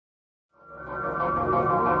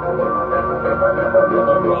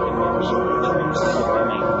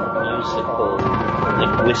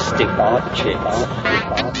linguistic objects,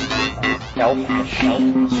 health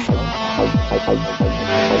machines.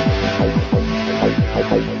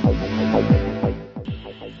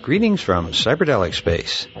 Greetings from Cyberdelic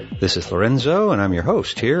Space. This is Lorenzo, and I'm your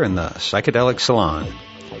host here in the Psychedelic Salon.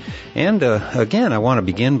 And again, I want to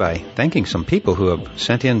begin by thanking some people who have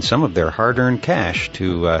sent in some of their hard-earned cash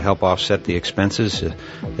to help offset the expenses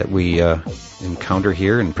that we encounter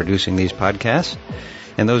here in producing these podcasts.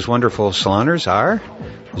 And those wonderful saloners are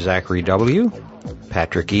Zachary W.,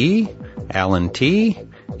 Patrick E., Alan T.,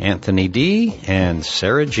 Anthony D., and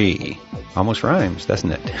Sarah G. Almost rhymes,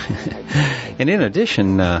 doesn't it? And in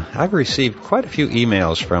addition, I've received quite a few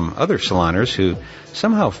emails from other saloners who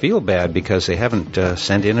somehow feel bad because they haven't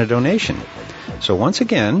sent in a donation. So once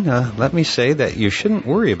again, let me say that you shouldn't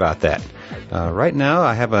worry about that. Right now,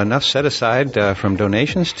 I have enough set aside from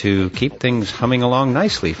donations to keep things humming along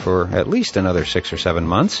nicely for at least another 6 or 7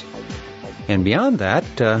 months. And beyond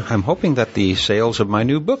that, I'm hoping that the sales of my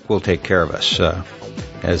new book will take care of us.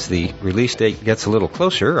 As the release date gets a little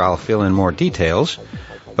closer, I'll fill in more details.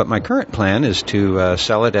 But my current plan is to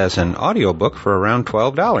sell it as an audiobook for around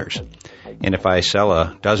 $12. And if I sell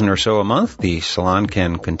a dozen or so a month, the salon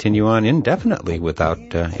can continue on indefinitely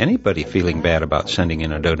without anybody feeling bad about sending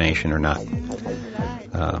in a donation or not.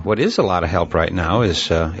 What is a lot of help right now is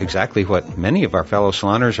exactly what many of our fellow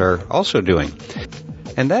saloners are also doing.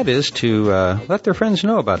 And that is to let their friends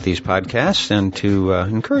know about these podcasts and to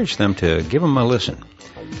encourage them to give them a listen.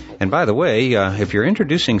 And by the way, if you're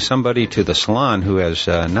introducing somebody to the salon who has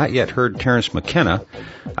not yet heard Terence McKenna,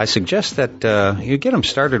 I suggest that you get them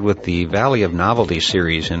started with the Valley of Novelty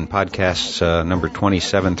series in podcasts number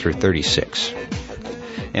 27 through 36.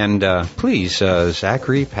 And please,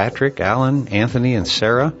 Zachary, Patrick, Alan, Anthony, and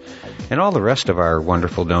Sarah, and all the rest of our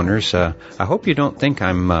wonderful donors, I hope you don't think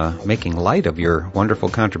I'm making light of your wonderful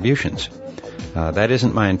contributions. That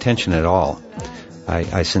isn't my intention at all.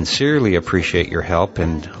 I sincerely appreciate your help,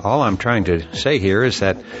 and all I'm trying to say here is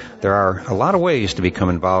that there are a lot of ways to become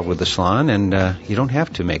involved with the salon, and you don't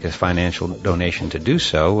have to make a financial donation to do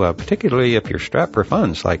so, particularly if you're strapped for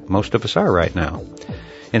funds like most of us are right now.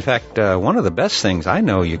 In fact, one of the best things I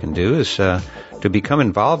know you can do is to become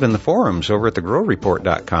involved in the forums over at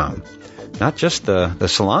thegrowreport.com. Not just the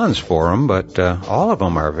salon's forum, but all of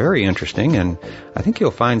them are very interesting, and I think you'll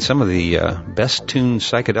find some of the best-tuned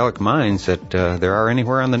psychedelic minds that there are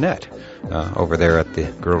anywhere on the net over there at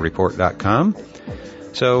thegrowreport.com.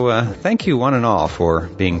 So thank you one and all for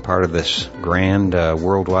being part of this grand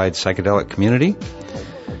worldwide psychedelic community.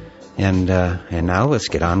 And now let's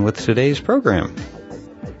get on with today's program.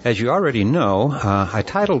 As you already know, I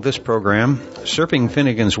titled this program Surfing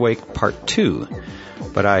Finnegan's Wake Part 2.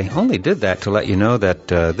 But I only did that to let you know that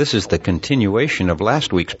this is the continuation of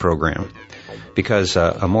last week's program, because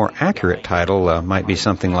a more accurate title might be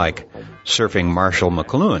something like Surfing Marshall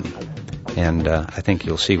McLuhan, and I think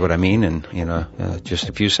you'll see what I mean in just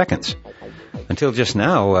a few seconds. Until just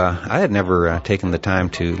now, I had never taken the time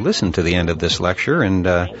to listen to the end of this lecture,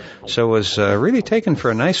 and so was really taken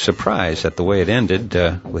for a nice surprise at the way it ended,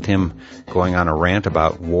 with him going on a rant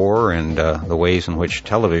about war and the ways in which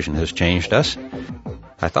television has changed us.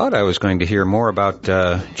 I thought I was going to hear more about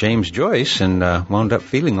James Joyce and wound up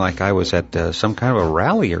feeling like I was at some kind of a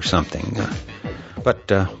rally or something.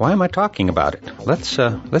 But why am I talking about it? Let's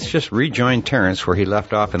just rejoin Terence where he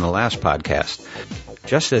left off in the last podcast,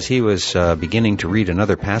 just as he was beginning to read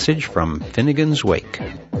another passage from Finnegan's Wake.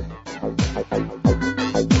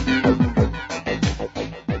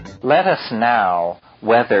 Let us now,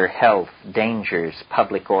 whether health, dangers,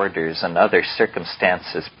 public orders, and other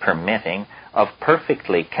circumstances permitting, of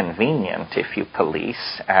perfectly convenient, if you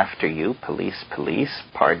police, after you, police,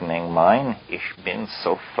 pardoning mine, ich bin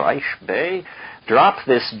so fleisch bei, drop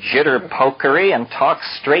this jitter-pokery and talk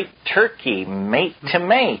straight turkey, mate to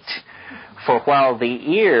mate. For while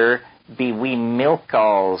the ear, be we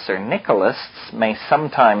milkalls or Nicholists, may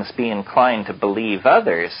sometimes be inclined to believe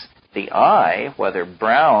others, the eye, whether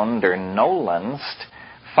browned or nolanced,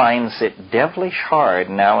 finds it devilish hard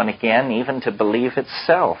now and again even to believe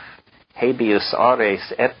itself. Habeus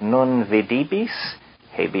aures et nun vidibis,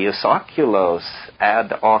 habeus oculos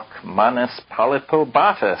ad hoc manus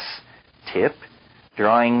palipobatus. Tip,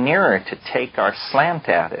 drawing nearer to take our slant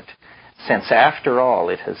at it, since after all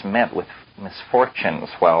it has met with misfortunes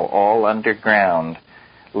while all underground.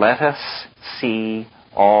 Let us see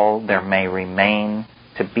all there may remain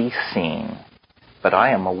to be seen. But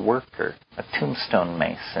I am a worker, a tombstone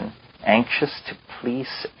mason, anxious to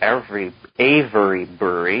please Avery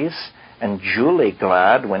Burries, and duly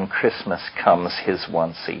glad when Christmas comes his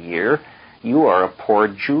once a year. You are a poor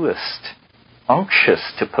Jewist, unctuous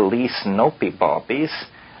to police nopey bobbies,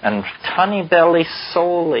 and tunny belly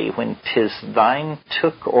solely when 'tis thine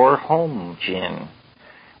took or home gin.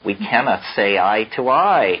 We cannot say eye to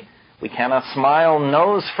eye. We cannot smile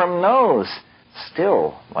nose from nose. Still,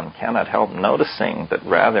 one cannot help noticing that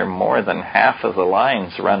rather more than half of the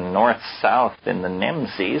lines run north-south in the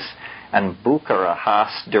Nemzis and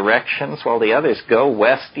Bukhara-Has directions, while the others go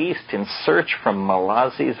west-east in search from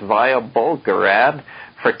Malazis via Bulgarad.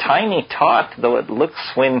 For tiny tot, though it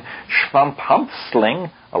looks when Schwamp-Humpsling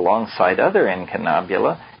alongside other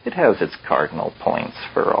incunabula, it has its cardinal points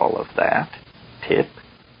for all of that. Tip.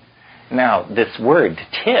 Now, this word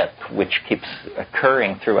tip, which keeps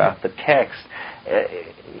occurring throughout the text,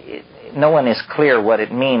 no one is clear what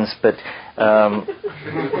it means, but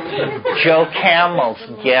Joe Campbell's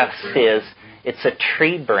guess is it's a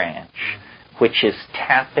tree branch which is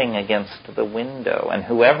tapping against the window, and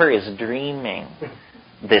whoever is dreaming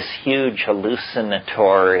this huge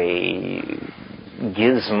hallucinatory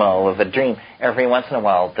gizmo of a dream, every once in a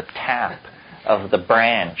while the tap of the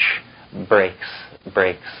branch breaks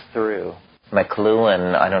through.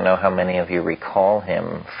 McLuhan, I don't know how many of you recall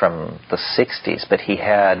him from the 60s, but he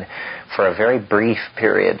had, for a very brief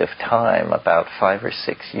period of time, about 5 or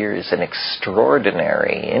 6 years, an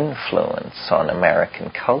extraordinary influence on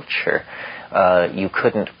American culture. You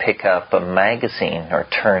couldn't pick up a magazine or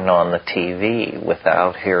turn on the TV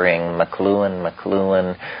without hearing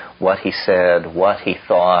McLuhan, what he said, what he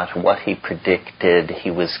thought, what he predicted.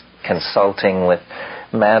 He was consulting with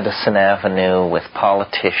Madison Avenue, with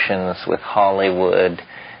politicians, with Hollywood,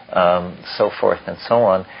 so forth and so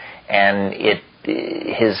on. And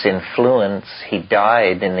his influence, he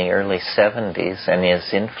died in the early 70s, and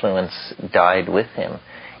his influence died with him.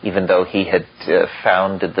 Even though he had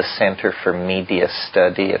founded the Center for Media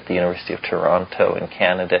Study at the University of Toronto in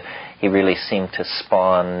Canada, he really seemed to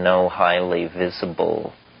spawn no highly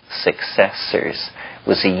visible successors.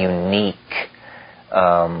 Was a unique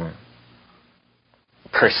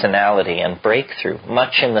personality and breakthrough,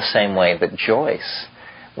 much in the same way that Joyce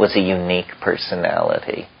was a unique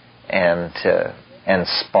personality and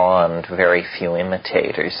spawned very few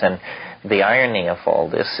imitators. And the irony of all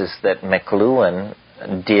this is that McLuhan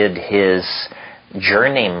did his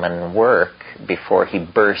journeyman work before he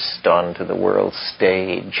burst onto the world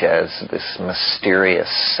stage as this mysterious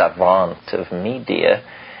savant of media.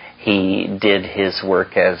 He did his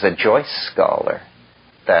work as a Joyce scholar.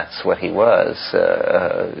 That's what he was,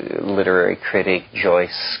 literary critic,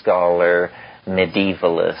 Joyce scholar,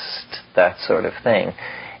 medievalist, that sort of thing.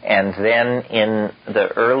 And then in the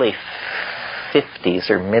early 50s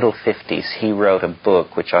or middle 50s, he wrote a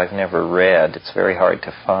book which I've never read, it's very hard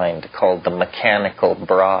to find, called The Mechanical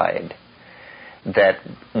Bride, that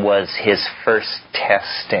was his first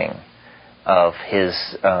testing of his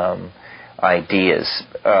ideas.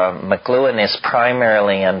 McLuhan is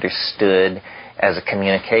primarily understood as a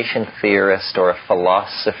communication theorist or a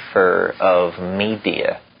philosopher of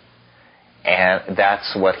media. And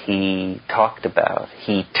that's what he talked about.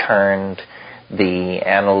 He turned the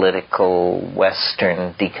analytical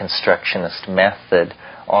Western deconstructionist method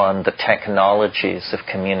on the technologies of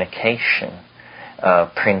communication,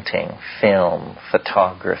 printing, film,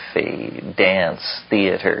 photography, dance,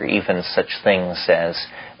 theater, even such things as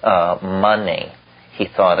money he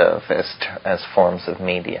thought of as forms of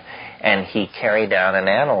media. And he carried out and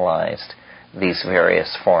analyzed these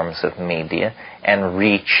various forms of media and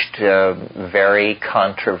reached very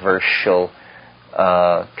controversial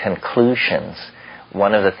conclusions.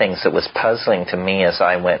 One of the things that was puzzling to me as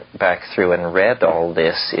I went back through and read all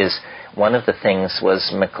this is one of the things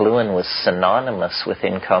was McLuhan was synonymous with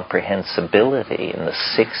incomprehensibility in the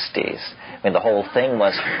 60s. I mean, the whole thing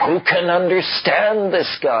was, who can understand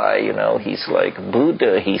this guy? You know, he's like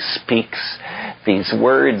Buddha. He speaks these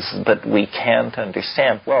words, but we can't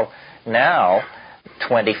understand. Well, now,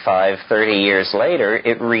 25, 30 years later,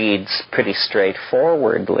 it reads pretty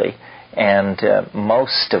straightforwardly, and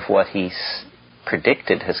most of what he's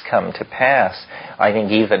predicted has come to pass. I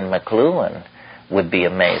think even McLuhan would be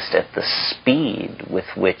amazed at the speed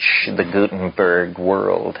with which the Gutenberg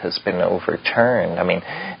world has been overturned. I mean,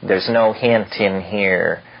 there's no hint in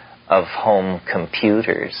here of home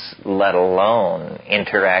computers, let alone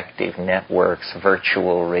interactive networks,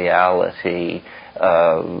 virtual reality,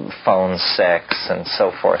 phone sex, and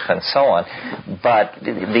so forth and so on. But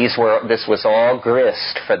this was all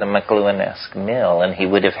grist for the McLuhan-esque mill, and he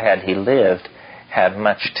would have, had he lived, had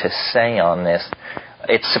much to say on this.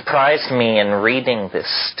 It surprised me in reading this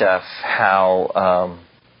stuff how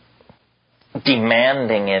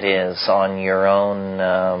demanding it is on your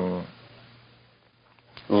own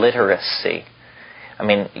literacy. I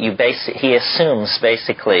mean, he assumes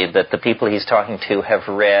basically that the people he's talking to have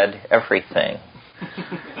read everything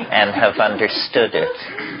and have understood it.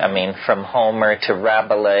 I mean, from Homer to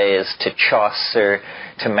Rabelais to Chaucer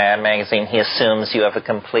to Mad Magazine, he assumes you have a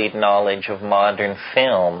complete knowledge of modern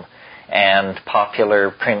film and popular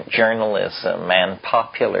print journalism and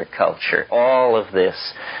popular culture. All of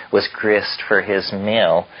this was grist for his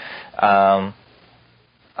mill.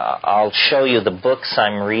 I'll show you the books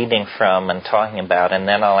I'm reading from and talking about, and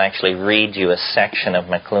then I'll actually read you a section of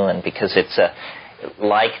McLuhan, because it's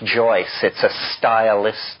like Joyce, it's a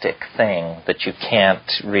stylistic thing that you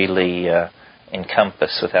can't really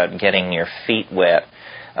encompass without getting your feet wet.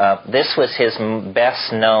 This was his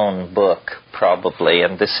best-known book, probably,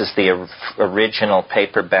 and this is the original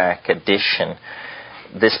paperback edition.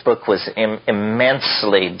 This book was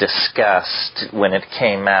immensely discussed when it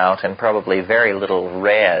came out, and probably very little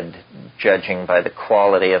read, judging by the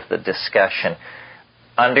quality of the discussion.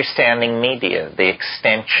 Understanding Media, the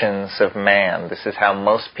Extensions of Man. This is how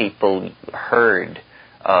most people heard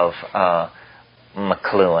of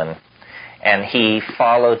McLuhan. And he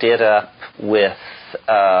followed it up with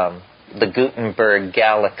the Gutenberg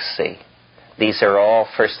Galaxy. These are all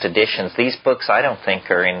first editions. These books, I don't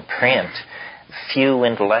think, are in print. Few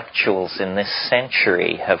intellectuals in this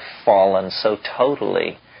century have fallen so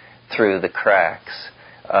totally through the cracks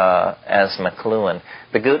as McLuhan.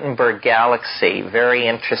 The Gutenberg Galaxy, very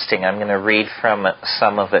interesting. I'm going to read from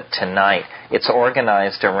some of it tonight. It's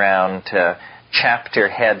organized around chapter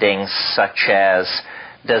headings such as,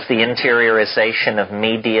 does the interiorization of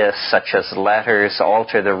media such as letters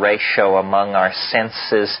alter the ratio among our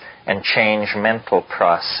senses and change mental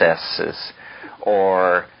processes?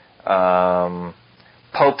 Or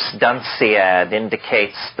Pope's Dunciad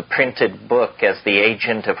indicates the printed book as the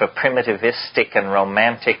agent of a primitivistic and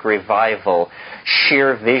romantic revival.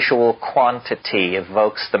 Sheer visual quantity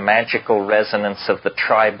evokes the magical resonance of the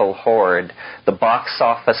tribal horde. The box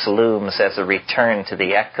office looms as a return to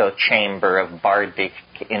the echo chamber of bardic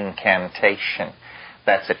incantation.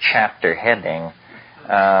 That's a chapter heading.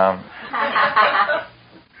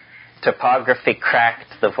 Topography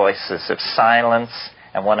cracked the voices of silence.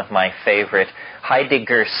 And one of my favorite,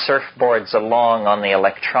 Heidegger surfboards along on the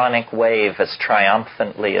electronic wave as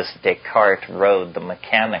triumphantly as Descartes rode the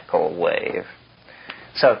mechanical wave.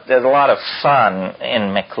 So there's a lot of fun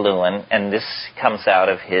in McLuhan, and this comes out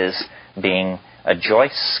of his being a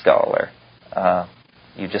Joyce scholar.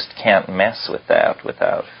 You just can't mess with that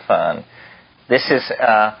without fun. This is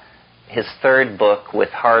his third book with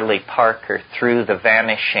Harley Parker, Through the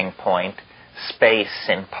Vanishing Point, Space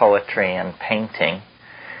in Poetry and Painting.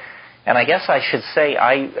 And I guess I should say,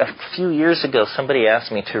 a few years ago, somebody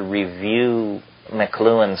asked me to review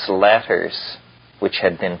McLuhan's letters, which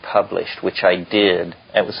had been published, which I did.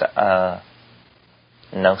 It was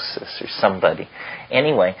Gnosis or somebody.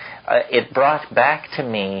 Anyway, it brought back to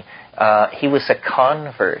me, he was a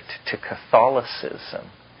convert to Catholicism,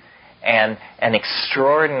 and an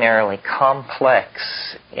extraordinarily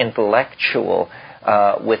complex intellectual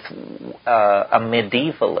with a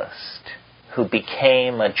medievalist who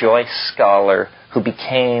became a Joyce scholar, who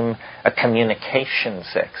became a communications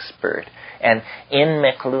expert. And in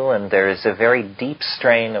McLuhan there is a very deep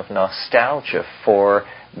strain of nostalgia for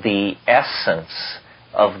the essence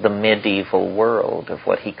of the medieval world, of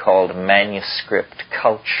what he called manuscript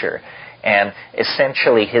culture. And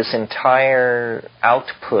essentially his entire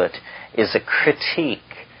output is a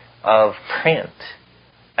critique of print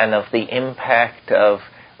and of the impact of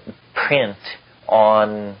print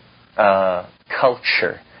on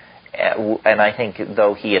culture. And I think,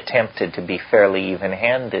 though he attempted to be fairly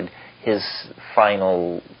even-handed, his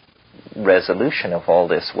final resolution of all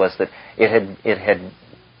this was that it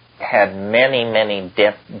had many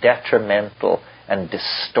detrimental and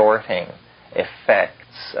distorting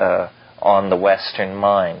effects on the Western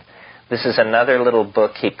mind. This is another little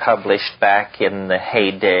book he published back in the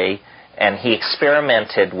heyday, and he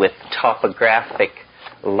experimented with topographic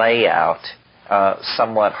layout,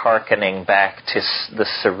 somewhat hearkening back to the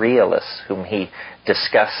Surrealists, whom he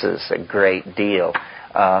discusses a great deal.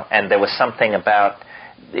 And there was something about,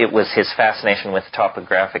 it was his fascination with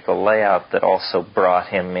topographical layout that also brought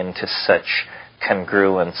him into such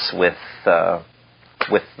congruence with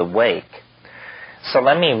the wake. So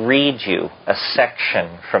let me read you a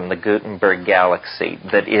section from the Gutenberg Galaxy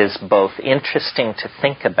that is both interesting to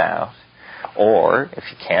think about, or, if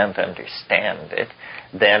you can't understand it,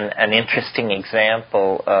 then an interesting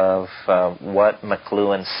example of what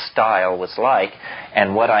McLuhan's style was like,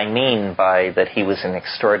 and what I mean by that he was an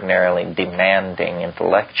extraordinarily demanding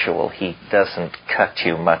intellectual. He doesn't cut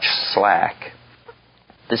you much slack.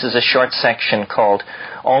 This is a short section called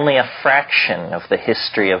 "Only a Fraction of the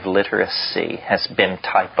History of Literacy Has Been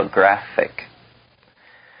Typographic."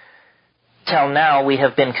 Till now, we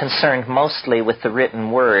have been concerned mostly with the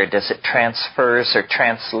written word as it transfers or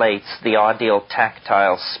translates the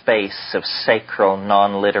audio-tactile space of sacral,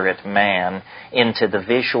 non-literate man into the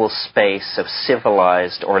visual space of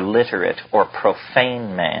civilized or literate or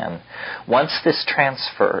profane man. Once this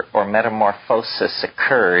transfer or metamorphosis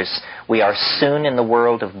occurs, we are soon in the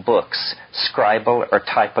world of books, scribal or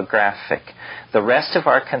typographic. The rest of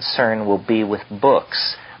our concern will be with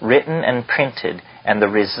books, written and printed, and the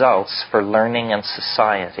results for learning and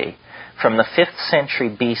society. From the 5th century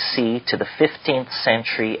BC to the 15th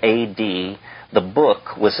century AD, the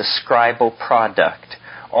book was a scribal product.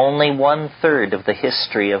 Only 1/3 of the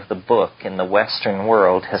history of the book in the Western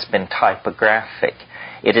world has been typographic.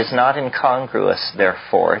 It is not incongruous,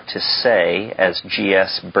 therefore, to say, as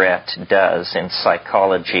G.S. Brett does in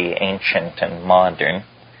Psychology, Ancient and Modern,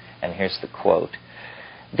 and here's the quote,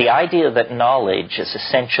 "The idea that knowledge is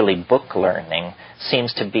essentially book learning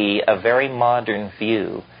seems to be a very modern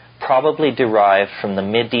view, probably derived from the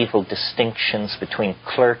medieval distinctions between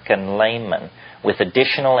clerk and layman, with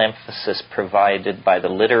additional emphasis provided by the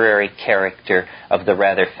literary character of the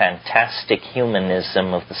rather fantastic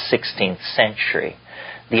humanism of the 16th century.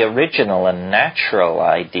 The original and natural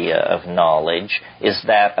idea of knowledge is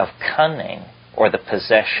that of cunning, or the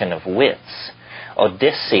possession of wits.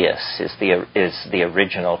 Odysseus is the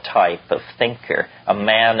original type of thinker, a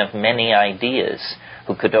man of many ideas,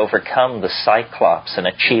 who could overcome the Cyclops and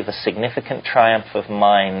achieve a significant triumph of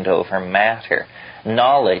mind over matter.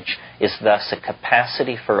 Knowledge is thus a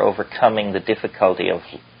capacity for overcoming the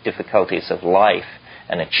difficulties of life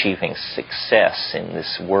and achieving success in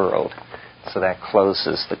this world." So that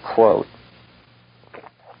closes the quote.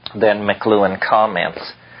 Then McLuhan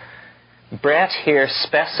comments, "Brett here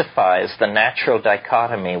specifies the natural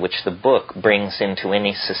dichotomy which the book brings into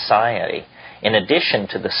any society, in addition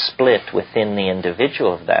to the split within the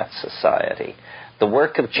individual of that society. The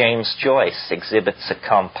work of James Joyce exhibits a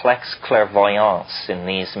complex clairvoyance in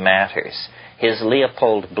these matters. His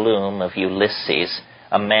Leopold Bloom of Ulysses,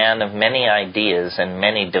 a man of many ideas and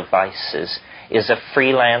many devices, is a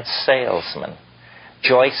freelance salesman.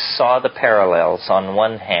 Joyce saw the parallels, on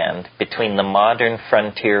one hand, between the modern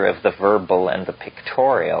frontier of the verbal and the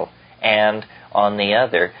pictorial, and, on the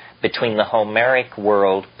other, between the Homeric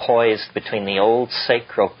world poised between the old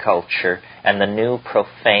sacral culture and the new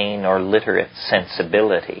profane or literate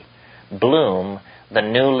sensibility. Bloom, the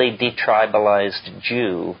newly detribalized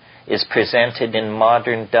Jew, is presented in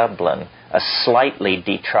modern Dublin, a slightly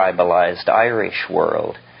detribalized Irish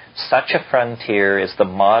world. Such a frontier is the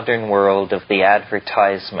modern world of the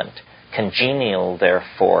advertisement, congenial,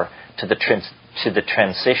 therefore, to the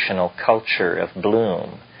transitional culture of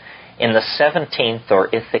Bloom. In the 17th or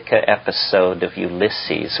Ithaca episode of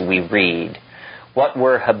Ulysses, we read, "What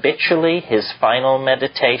were habitually his final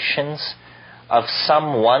meditations? Of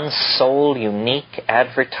some one sole unique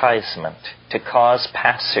advertisement to cause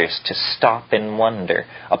passers to stop in wonder,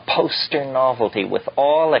 a poster novelty with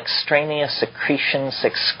all extraneous accretions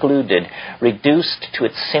excluded, reduced to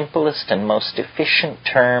its simplest and most efficient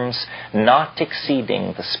terms, not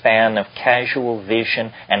exceeding the span of casual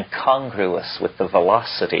vision and congruous with the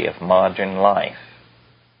velocity of modern life."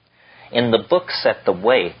 In the Books at the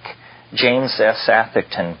Wake, James S.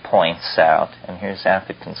 Atherton points out, and here's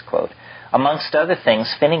Atherton's quote, "Amongst other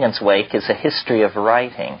things, Finnegan's Wake is a history of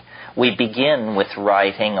writing. We begin with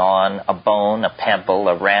writing on a bone, a pebble,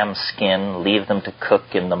 a ram skin, leave them to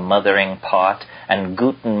cook in the mothering pot, and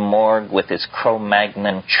Guten Morg with his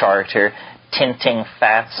Cro-Magnon charter, tinting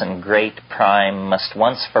fats and great prime, must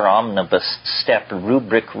once for omnibus step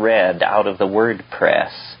rubric red out of the word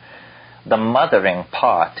press. The mothering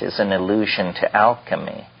pot is an allusion to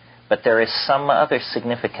alchemy. But there is some other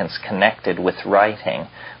significance connected with writing,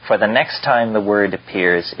 for the next time the word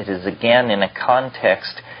appears, it is again in a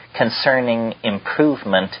context concerning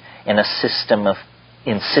improvement in systems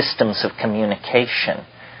of communication.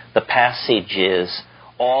 The passage is,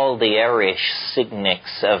 "All the Irish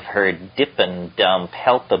signics of her Dippendump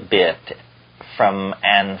help a bit, from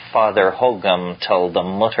an Father Hogum till the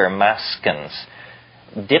Mutter Maskins."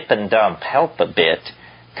 Dippendump help a bit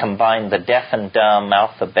combine the deaf and dumb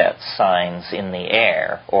alphabet signs in the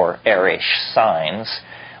air, or Irish signs,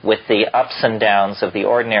 with the ups and downs of the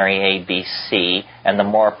ordinary ABC and the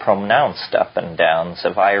more pronounced up and downs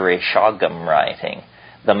of Irish Ogham writing.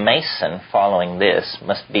 The mason, following this,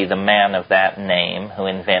 must be the man of that name who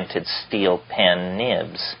invented steel pen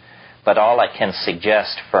nibs. But all I can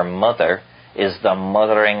suggest for mother is the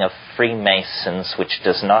mothering of Freemasons which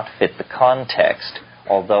does not fit the context,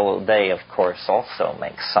 although they, of course, also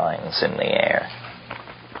make signs in the air.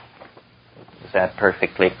 Is that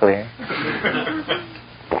perfectly clear?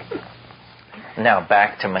 Now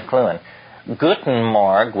back to McLuhan. Guten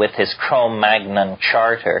Morgen, with his Cro-Magnon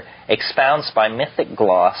charter, expounds by mythic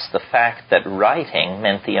gloss the fact that writing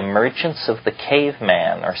meant the emergence of the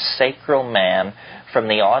caveman or sacral man from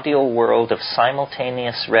the audio world of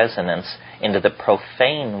simultaneous resonance into the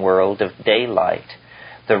profane world of daylight.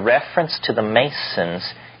 The reference to the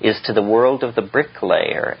masons is to the world of the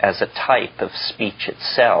bricklayer as a type of speech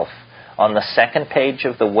itself. On the second page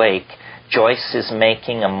of The Wake, Joyce is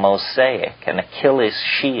making a mosaic, an Achilles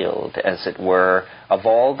shield, as it were, of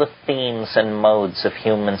all the themes and modes of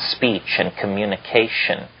human speech and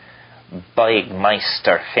communication.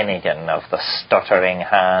 Beugmeister Finnegan of the stuttering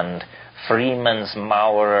hand, Freeman's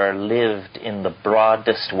Maurer lived in the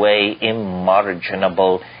broadest way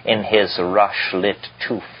imarginable in his rush-lit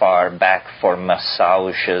too far back for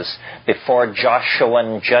massages, before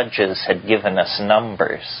Joshuan judges had given us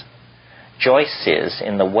numbers. Joyce is,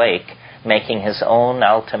 in The Wake, making his own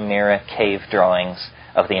Altamira cave drawings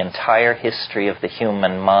of the entire history of the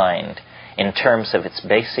human mind in terms of its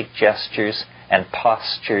basic gestures and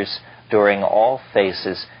postures during all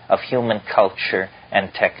phases of human culture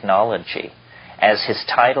and technology. As his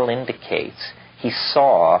title indicates, he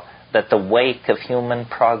saw that the wake of human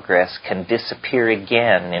progress can disappear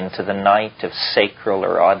again into the night of sacral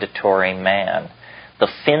or auditory man. The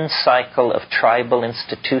fin cycle of tribal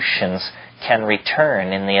institutions can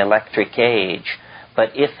return in the electric age, but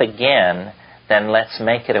if again, then let's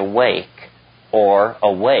make it awake, or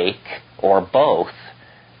both.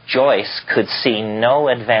 Joyce could see no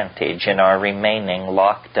advantage in our remaining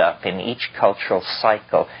locked up in each cultural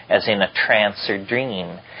cycle as in a trance or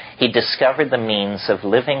dream. He discovered the means of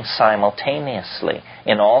living simultaneously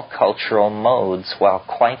in all cultural modes while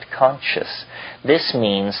quite conscious. This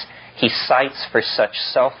means he cites for such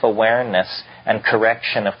self-awareness and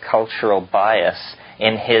correction of cultural bias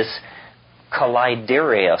in his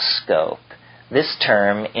kaleidoscope. This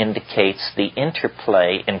term indicates the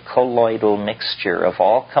interplay in colloidal mixture of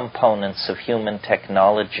all components of human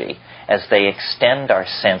technology as they extend our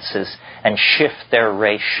senses and shift their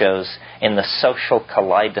ratios in the social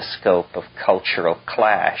kaleidoscope of cultural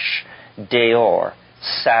clash. Deor,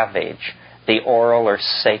 savage, the oral or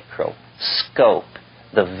sacral, scope,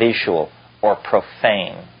 the visual or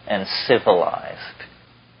profane and civilized.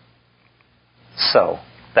 So,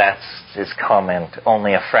 that's his comment.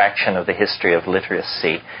 Only a fraction of the history of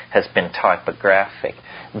literacy has been typographic.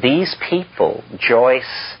 These people,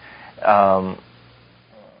 Joyce, to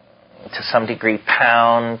some degree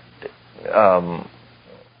Pound,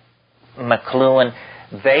 McLuhan,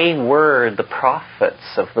 they were the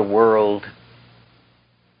prophets of the world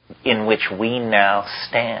in which we now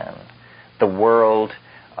stand. The world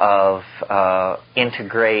of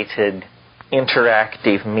integrated,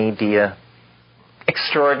 interactive media,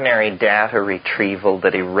 extraordinary data retrieval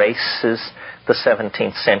that erases the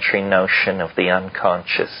 17th century notion of the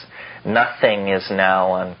unconscious. Nothing is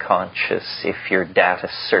now unconscious if your data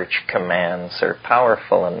search commands are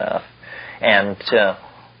powerful enough. And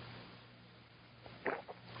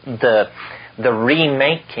the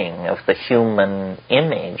remaking of the human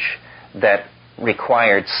image that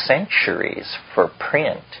required centuries for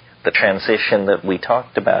print, the transition that we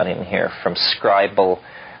talked about in here from scribal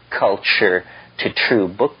culture to true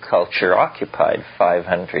book culture occupied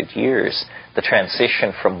 500 years. The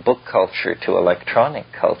transition from book culture to electronic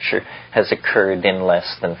culture has occurred in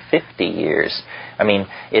less than 50 years. I mean,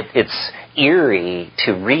 it's eerie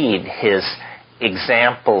to read his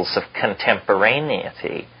examples of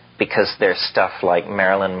contemporaneity because there's stuff like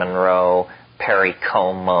Marilyn Monroe, Perry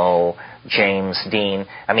Como, James Dean.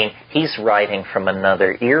 I mean, he's writing from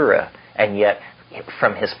another era, and yet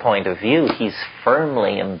from his point of view, he's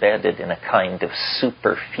firmly embedded in a kind of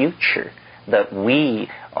super future that we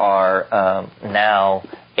are now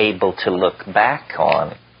able to look back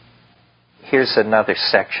on. Here's another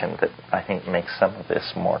section that I think makes some of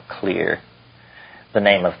this more clear. The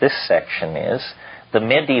name of this section is, "The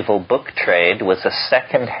medieval book trade was a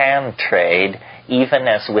second-hand trade, even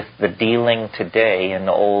as with the dealing today in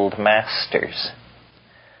old masters."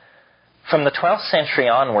 From the 12th century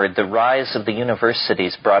onward, the rise of the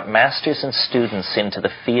universities brought masters and students into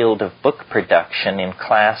the field of book production in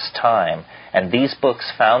class time, and these books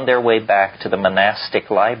found their way back to the monastic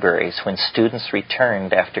libraries when students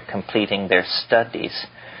returned after completing their studies.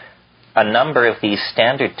 A number of these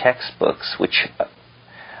standard textbooks, which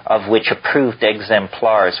of which approved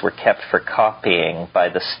exemplars were kept for copying by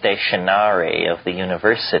the stationarii of the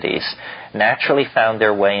universities, naturally found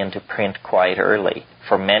their way into print quite early,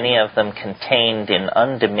 for many of them contained in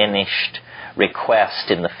undiminished request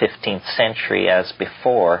in the 15th century as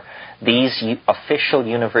before. These official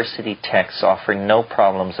university texts offer no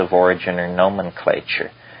problems of origin or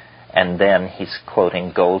nomenclature. And then he's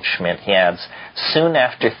quoting Goldschmidt. He adds, soon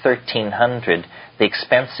after 1300, the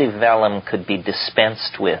expensive vellum could be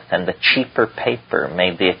dispensed with, and the cheaper paper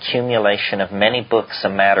made the accumulation of many books a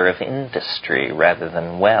matter of industry rather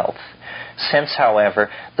than wealth. Since, however,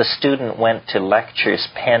 the student went to lectures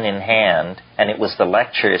pen in hand, and it was the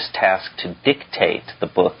lecturer's task to dictate the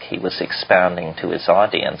book he was expounding to his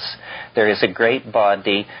audience, there is a great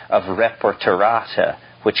body of reporterata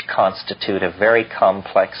which constitute a very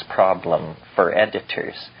complex problem for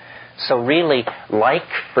editors. So really, like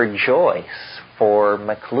for Joyce, for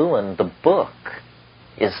McLuhan, the book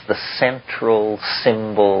is the central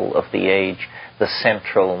symbol of the age, the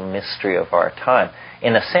central mystery of our time.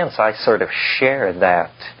 In a sense, I sort of share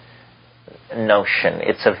that notion.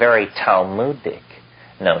 It's a very Talmudic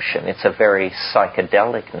notion. It's a very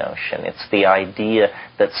psychedelic notion. It's the idea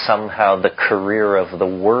that somehow the career of the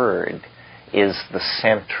word is the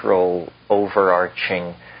central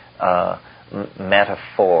overarching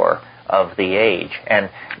metaphor of the age. And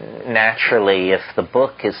naturally, if the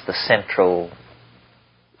book is the central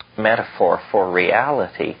metaphor for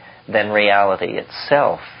reality, then reality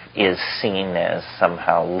itself is seen as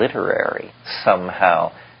somehow literary,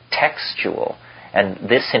 somehow textual. And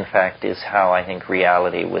this, in fact, is how I think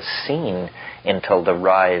reality was seen until the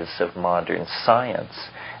rise of modern science.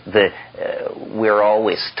 We're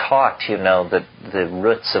always taught, that the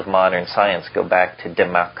roots of modern science go back to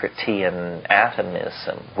Democritean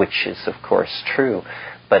atomism, which is, of course, true.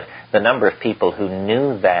 But the number of people who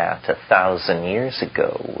knew that 1,000 years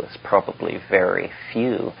ago was probably very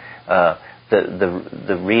few.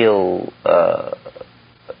 The real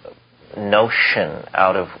notion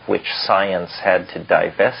out of which science had to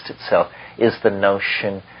divest itself is the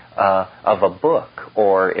notion of a book,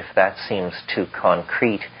 or if that seems too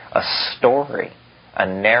concrete, a story, a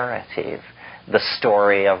narrative, the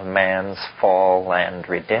story of man's fall and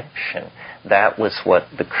redemption. That was what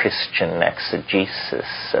the Christian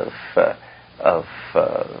exegesis of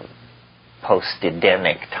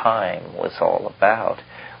post-Edenic time was all about.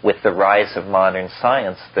 With the rise of modern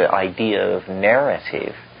science, the idea of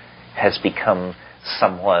narrative has become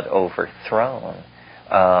somewhat overthrown.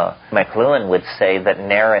 McLuhan would say that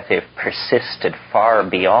narrative persisted far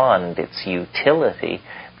beyond its utility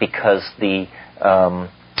because the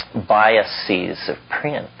biases of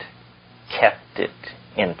print kept it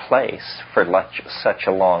in place for such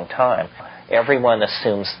a long time. Everyone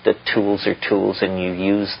assumes that tools are tools and you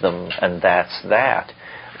use them and that's that.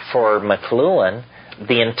 For McLuhan,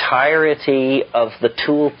 the entirety of the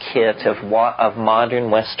toolkit of modern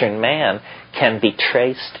Western man can be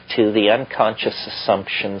traced to the unconscious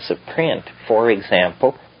assumptions of print. For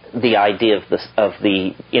example, the idea of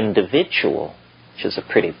the individual, which is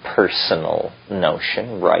a pretty personal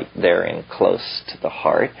notion, right there in close to the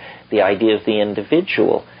heart. The idea of the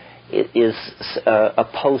individual is a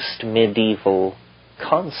post-medieval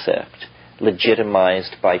concept,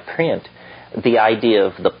 legitimized by print. The idea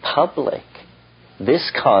of the public,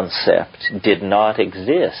 this concept did not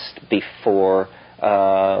exist before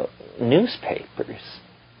newspapers,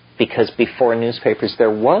 because before newspapers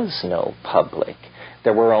there was no public.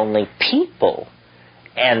 There were only people,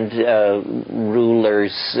 and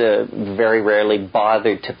rulers very rarely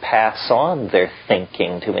bothered to pass on their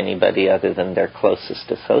thinking to anybody other than their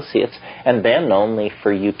closest associates, and then only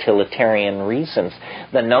for utilitarian reasons.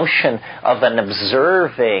 The notion of an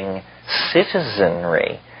observing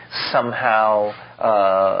citizenry somehow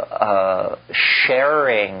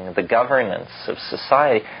sharing the governance of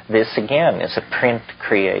society, this again is a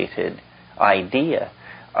print-created idea.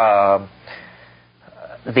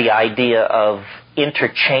 The idea of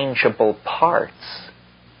interchangeable parts,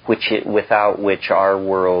 without which our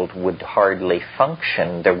world would hardly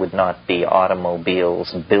function. There would not be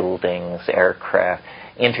automobiles, buildings, aircraft,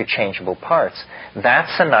 interchangeable parts.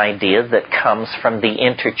 That's an idea that comes from the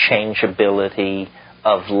interchangeability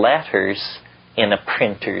of letters in a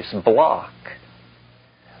printer's block.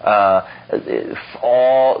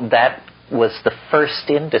 All that was the first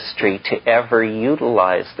industry to ever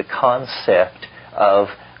utilize the concept of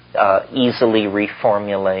easily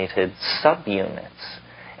reformulated subunits.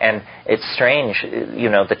 And it's strange,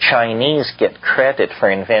 the Chinese get credit for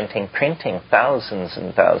inventing printing thousands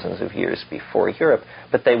and thousands of years before Europe,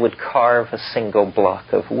 but they would carve a single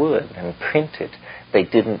block of wood and print it. They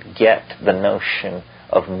didn't get the notion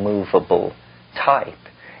of movable type.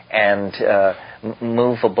 And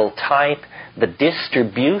movable type, the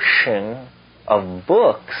distribution of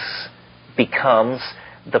books becomes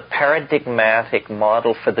the paradigmatic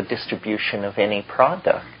model for the distribution of any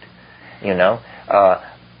product.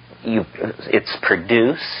 It's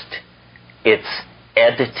produced, it's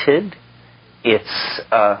edited, it's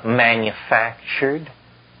manufactured,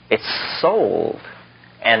 it's sold,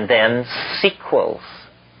 and then sequels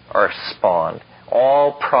are spawned.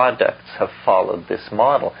 All products have followed this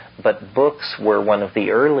model, but books were one of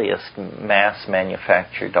the earliest mass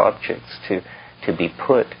manufactured objects to be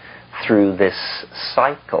put through this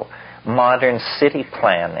cycle. Modern city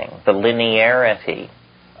planning, the linearity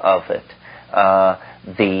of it,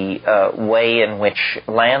 the way in which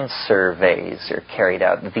land surveys are carried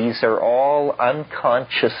out, these are all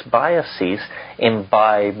unconscious biases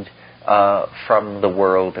imbibed from the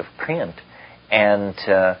world of print. And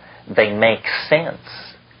they make sense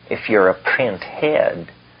if you're a print head.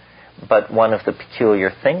 But one of the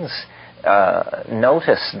peculiar things,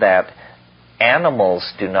 notice that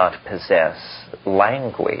animals do not possess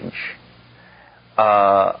language.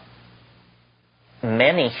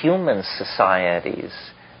 Many human societies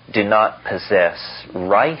do not possess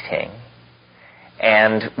writing.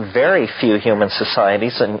 And very few human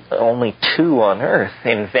societies, and only 2 on Earth,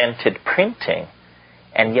 invented printing.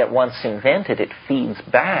 And yet once invented, it feeds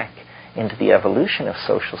back into the evolution of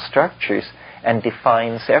social structures and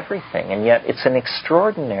defines everything. And yet it's an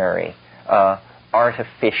extraordinary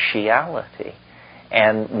artificiality.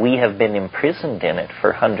 And we have been imprisoned in it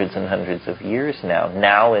for hundreds and hundreds of years now.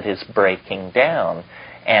 Now it is breaking down.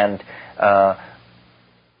 And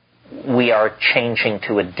we are changing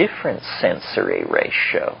to a different sensory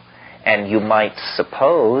ratio. And you might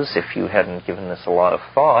suppose, if you hadn't given this a lot of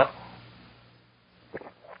thought,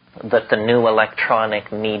 that the new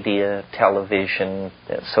electronic media, television,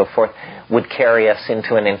 and so forth, would carry us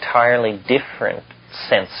into an entirely different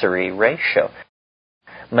sensory ratio.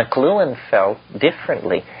 McLuhan felt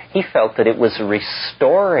differently. He felt that it was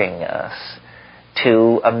restoring us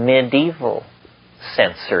to a medieval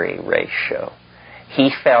sensory ratio.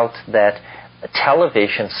 He felt that a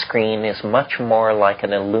television screen is much more like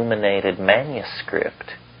an illuminated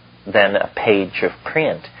manuscript than a page of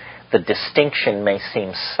print. The distinction may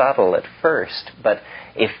seem subtle at first, but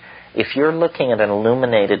if you're looking at an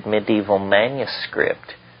illuminated medieval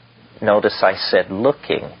manuscript, notice I said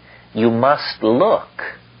looking, you must look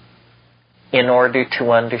in order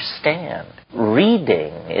to understand.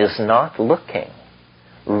 Reading is not looking.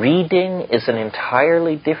 Reading is an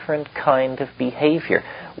entirely different kind of behavior.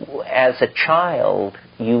 As a child,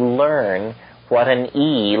 you learn what an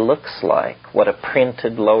E looks like, what a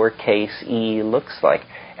printed lowercase e looks like.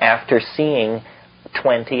 After seeing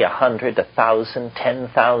 20, 100, 1,000,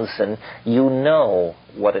 10,000, you know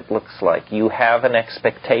what it looks like. You have an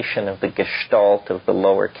expectation of the gestalt of the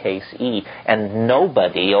lowercase e, and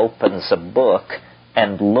nobody opens a book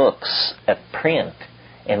and looks at print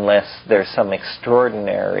unless there's some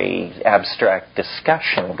extraordinary abstract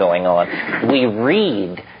discussion going on. We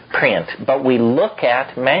read print, but we look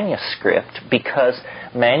at manuscript because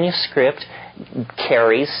manuscript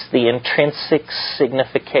carries the intrinsic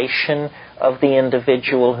signification of the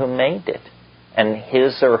individual who made it. And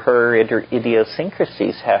his or her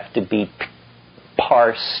idiosyncrasies have to be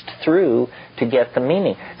parsed through to get the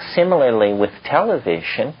meaning. Similarly with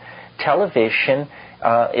television, television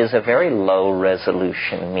is a very low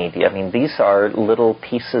resolution media. I mean, these are little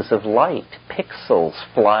pieces of light, pixels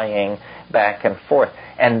flying back and forth,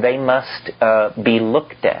 and they must be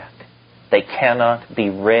looked at. They cannot be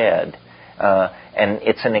read. And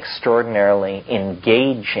it's an extraordinarily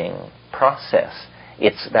engaging process.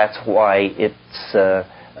 That's why it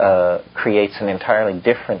creates an entirely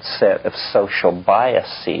different set of social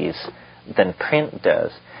biases than print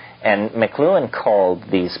does. And McLuhan called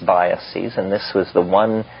these biases, and this was the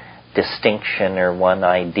one distinction or one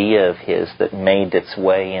idea of his that made its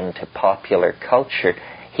way into popular culture.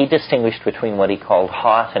 He distinguished between what he called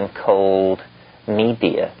hot and cold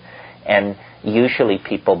media. And usually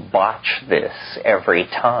people botch this every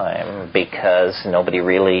time because nobody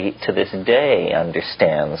really, to this day,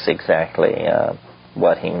 understands exactly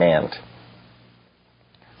what he meant.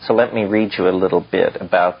 So let me read you a little bit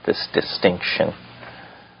about this distinction.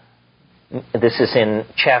 This is in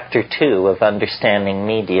Chapter 2 of Understanding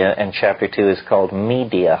Media, and Chapter 2 is called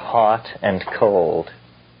Media, Hot and Cold.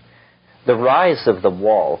 The rise of the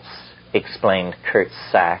waltz, explained Kurt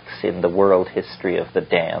Sachs in The World History of the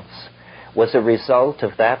Dance, was a result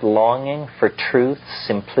of that longing for truth,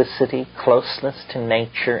 simplicity, closeness to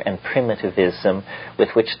nature, and primitivism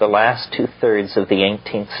with which the last 2/3 of the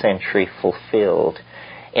 18th century fulfilled.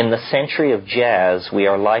 In the century of jazz, we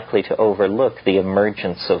are likely to overlook the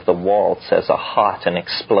emergence of the waltz as a hot and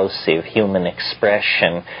explosive human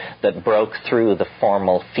expression that broke through the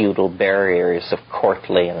formal feudal barriers of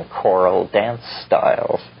courtly and choral dance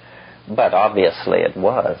styles. But obviously it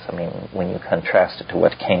was, when you contrast it to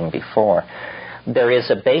what came before. There is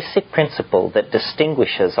a basic principle that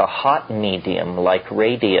distinguishes a hot medium like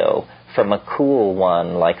radio from a cool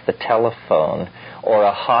one like the telephone, or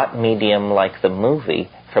a hot medium like the movie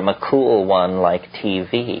from a cool one like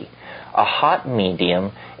TV. A hot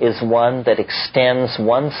medium is one that extends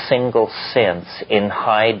one single sense in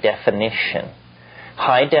high definition.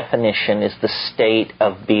 High definition is the state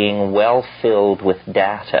of being well filled with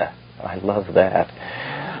data. I love that.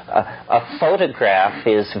 A photograph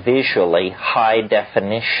is visually high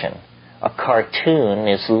definition. A cartoon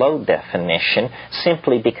is low definition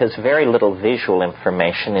simply because very little visual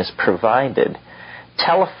information is provided.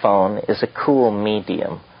 Telephone is a cool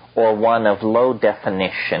medium, or one of low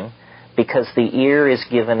definition, because the ear is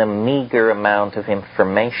given a meager amount of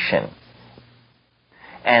information.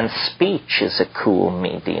 And speech is a cool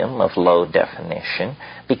medium of low definition,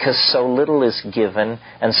 because so little is given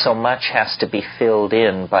and so much has to be filled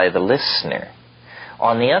in by the listener.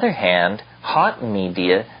 On the other hand, hot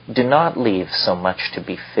media do not leave so much to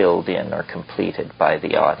be filled in or completed by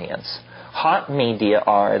the audience. Hot media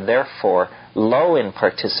are, therefore, low in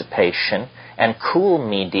participation, and cool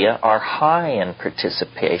media are high in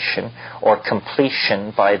participation or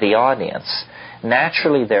completion by the audience.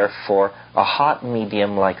 Naturally, therefore, a hot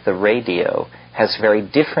medium like the radio has very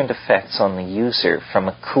different effects on the user from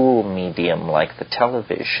a cool medium like the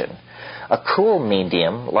television. A cool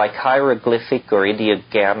medium, like hieroglyphic or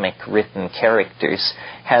ideogrammic written characters,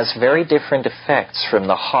 has very different effects from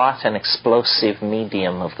the hot and explosive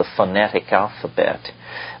medium of the phonetic alphabet.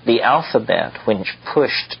 The alphabet, when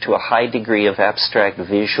pushed to a high degree of abstract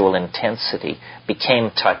visual intensity,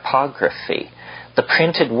 became typography. The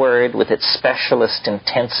printed word, with its specialist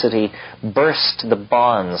intensity, burst the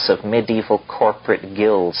bonds of medieval corporate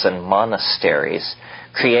guilds and monasteries,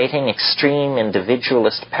 creating extreme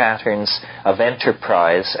individualist patterns of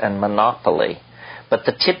enterprise and monopoly. But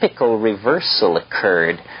the typical reversal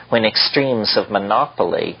occurred when extremes of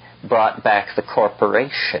monopoly brought back the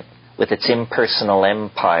corporation with its impersonal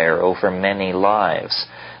empire over many lives.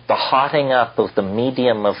 The hotting up of the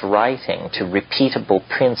medium of writing to repeatable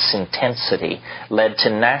print's intensity led to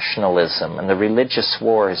nationalism and the religious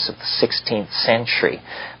wars of the 16th century.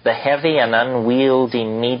 The heavy and unwieldy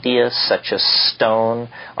media, such as stone,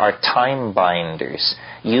 are time binders.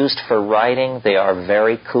 Used for writing, they are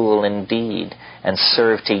very cool indeed and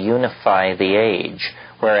serve to unify the age,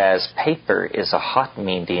 whereas paper is a hot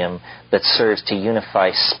medium that serves to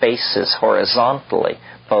unify spaces horizontally,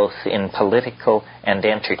 both in political and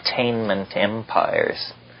entertainment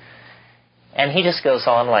empires. And he just goes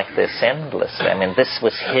on like this endlessly. This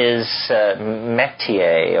was his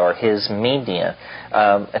métier, or his media,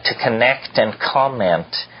 to connect and comment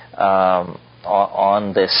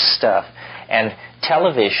on this stuff. And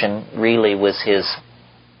television really was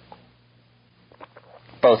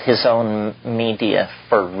both his own media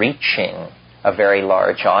for reaching a very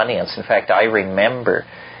large audience. In fact, I remember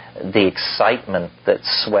the excitement that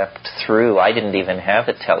swept through. I didn't even have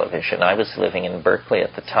a television. I was living in Berkeley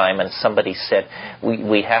at the time, and somebody said,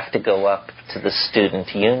 we have to go up to the student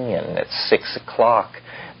union at 6 o'clock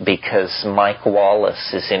because Mike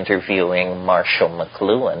Wallace is interviewing Marshall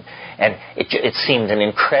McLuhan. And it seemed an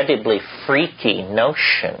incredibly freaky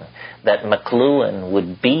notion that McLuhan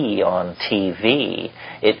would be on TV.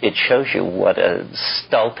 It shows you what a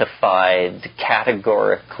stultified,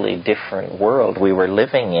 categorically different world we were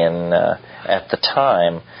living in at the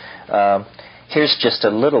time. Here's just a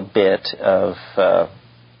little bit of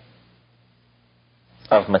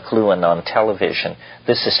McLuhan on television.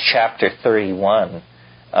 This is chapter 31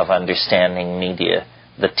 of Understanding Media,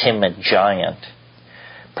 The Timid Giant.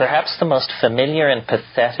 Perhaps the most familiar and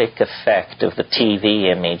pathetic effect of the TV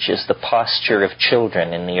image is the posture of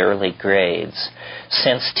children in the early grades.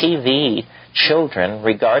 Since TV, children,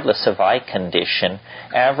 regardless of eye condition,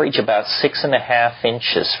 average about 6.5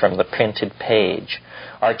 inches from the printed page.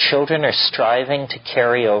 Our children are striving to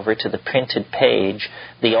carry over to the printed page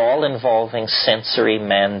the all-involving sensory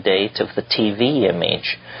mandate of the TV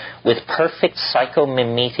image. With perfect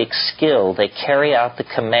psychomimetic skill, they carry out the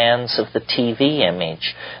commands of the TV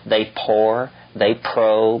image. They pour, they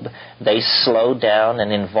probe, they slow down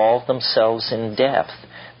and involve themselves in depth.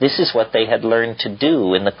 This is what they had learned to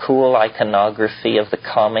do in the cool iconography of the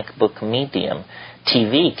comic book medium.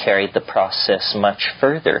 TV carried the process much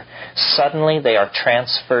further. Suddenly they are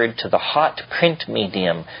transferred to the hot print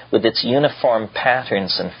medium with its uniform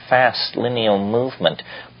patterns and fast lineal movement.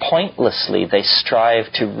 Pointlessly they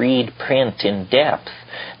strive to read print in depth.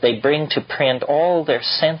 They bring to print all their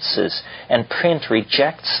senses, and print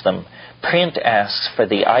rejects them. Print asks for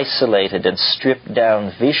the isolated and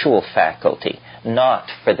stripped-down visual faculty, not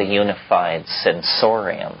for the unified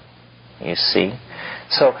sensorium. You see?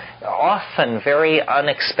 So often very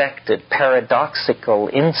unexpected, paradoxical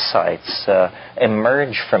insights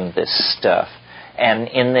emerge from this stuff. And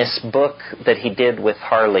in this book that he did with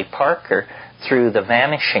Harley Parker, Through the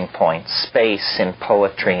Vanishing Point, Space in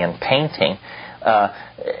Poetry and Painting,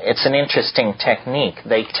 it's an interesting technique.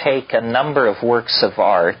 They take a number of works of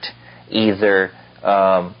art, either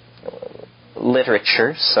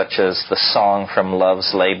literature, such as the Song from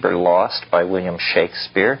Love's Labour Lost by William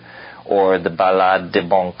Shakespeare, or the Ballade de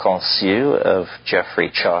Bonconcieux of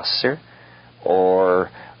Geoffrey Chaucer,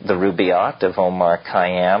 or the Rubaiyat of Omar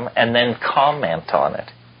Khayyam, and then comment on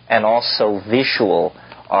it, and also visual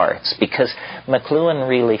arts, because McLuhan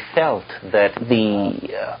really felt that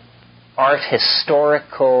the art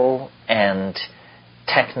historical and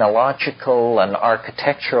technological and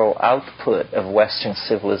architectural output of Western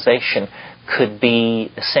civilization could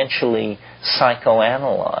be essentially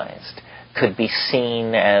psychoanalyzed, could be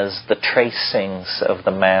seen as the tracings of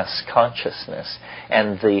the mass consciousness.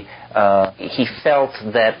 And he felt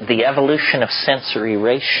that the evolution of sensory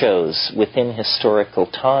ratios within historical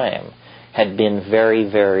time had been very,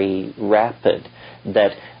 very rapid.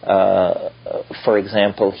 That, for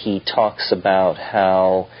example, he talks about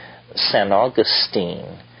how St.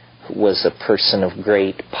 Augustine was a person of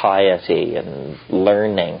great piety and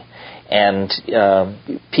learning, and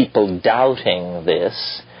people doubting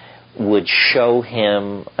this would show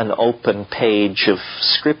him an open page of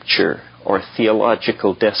scripture or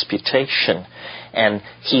theological disputation, and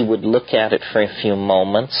he would look at it for a few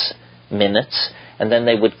minutes, and then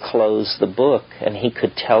they would close the book, and he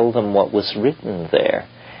could tell them what was written there.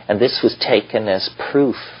 And this was taken as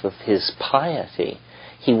proof of his piety.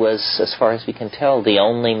 He was, as far as we can tell, the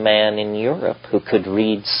only man in Europe who could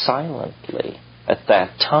read silently at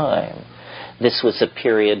that time. This was a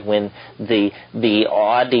period when the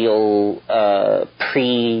audial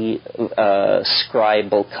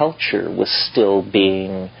pre-scribal culture was still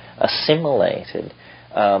being assimilated.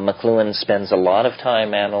 McLuhan spends a lot of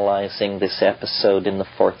time analyzing this episode in the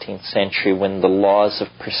 14th century when the laws of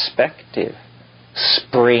perspective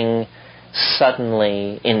spring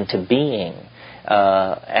suddenly into being,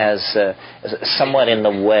 as somewhat in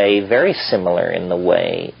the way, very similar in the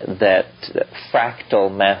way that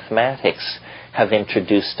fractal mathematics have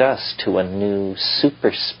introduced us to a new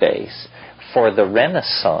superspace. For the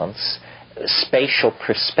Renaissance, spatial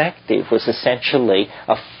perspective was essentially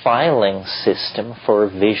a filing system for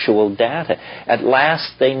visual data. At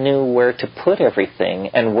last they knew where to put everything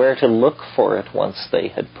and where to look for it once they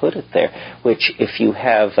had put it there, which if you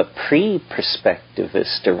have a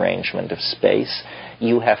pre-perspectivist arrangement of space,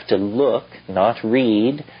 you have to look, not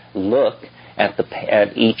read, look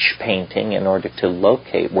at each painting in order to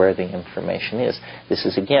locate where the information is. This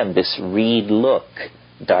is, again, this read-look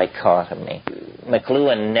dichotomy.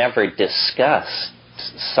 McLuhan never discussed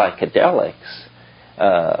psychedelics,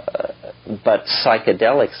 but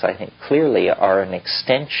psychedelics, I think, clearly are an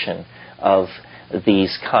extension of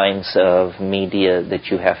these kinds of media that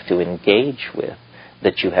you have to engage with,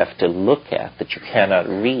 that you have to look at, that you cannot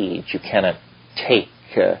read, you cannot take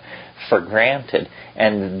for granted.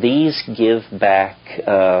 And these give back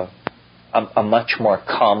a much more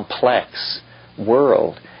complex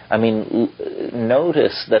world. I mean,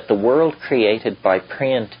 notice that the world created by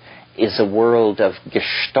print is a world of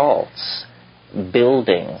gestalts,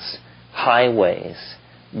 buildings, highways,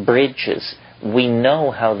 bridges. We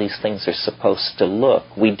know how these things are supposed to look.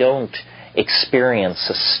 We don't experience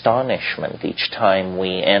astonishment each time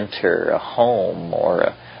we enter a home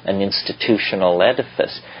or an institutional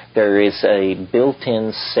edifice. There is a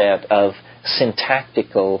built-in set of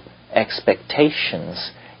syntactical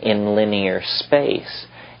expectations in linear space.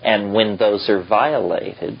 And when those are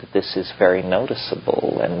violated, this is very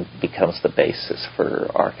noticeable and becomes the basis for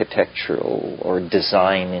architectural or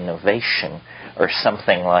design innovation or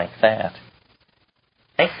something like that.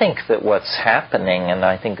 I think that what's happening, and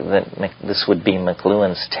I think that this would be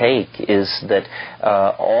McLuhan's take, is that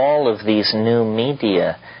all of these new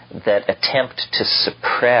media that attempt to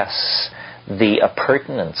suppress the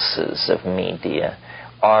appurtenances of media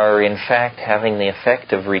are in fact having the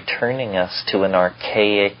effect of returning us to an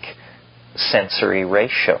archaic sensory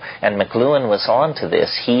ratio. And McLuhan was on to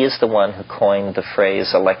this. He is the one who coined the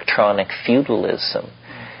phrase electronic feudalism.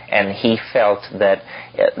 And he felt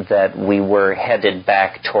that we were headed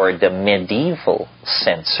back toward a medieval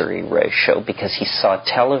sensory ratio because he saw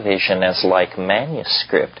television as like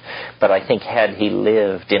manuscript. But I think had he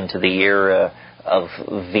lived into the era of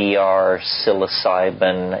VR,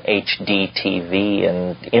 psilocybin, HD TV,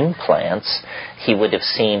 and implants, he would have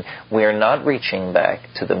seen we're not reaching back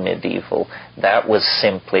to the medieval. That was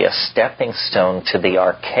simply a stepping stone to the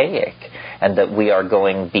archaic, and that we are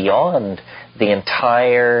going beyond the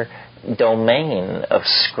entire domain of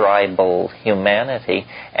scribal humanity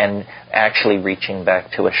and actually reaching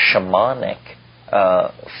back to a shamanic,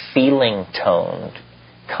 feeling-toned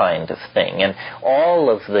kind of thing. And all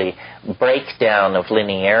of the breakdown of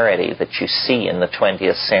linearity that you see in the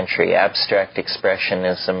 20th century, abstract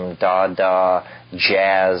expressionism, Dada,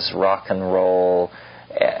 jazz, rock and roll,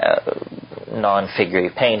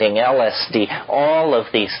 non-figurative painting, LSD, all of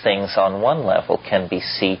these things on one level can be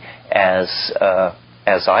seen as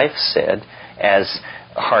I've said, as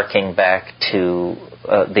harking back to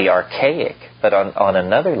the archaic. But on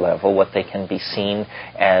another level, what they can be seen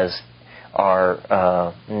as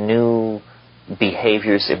are new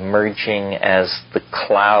behaviors emerging as the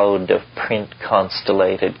cloud of print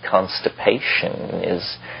constellated constipation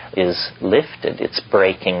is lifted. It's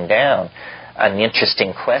breaking down. An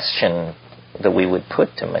interesting question that we would put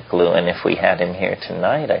to McLuhan if we had him here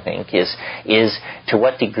tonight, I think, is to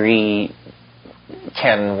what degree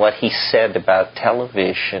can what he said about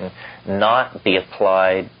television not be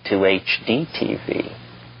applied to HD TV?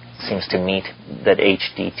 It seems to me that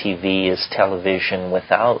HD TV is television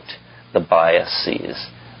without the biases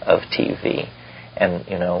of TV. And,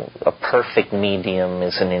 a perfect medium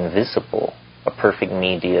is an invisible. A perfect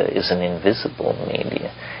media is an invisible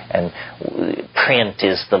media. And print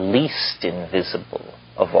is the least invisible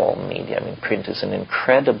of all media. I mean, print is an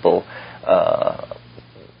incredible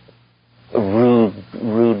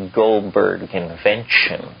Rube Goldberg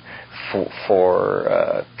invention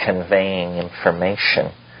for conveying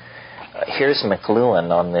information. Here's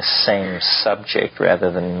McLuhan on this same subject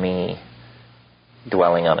rather than me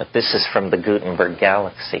dwelling on it. This is from the Gutenberg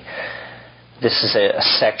Galaxy. This is a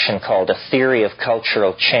section called "A Theory of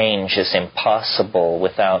Cultural Change is Impossible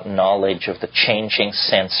Without Knowledge of the Changing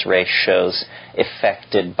Sense Ratios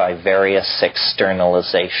Effected by Various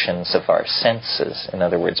Externalizations of Our Senses," in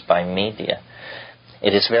other words, by media.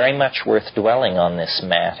 It is very much worth dwelling on this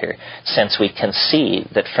matter, since we can see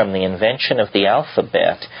that from the invention of the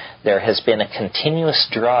alphabet, there has been a continuous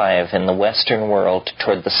drive in the Western world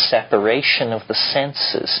toward the separation of the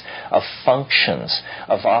senses, of functions,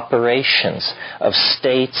 of operations, of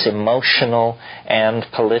states emotional and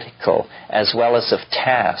political, as well as of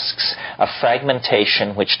tasks, a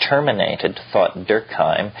fragmentation which terminated, thought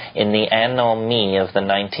Durkheim, in the anomie of the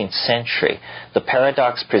 19th century. The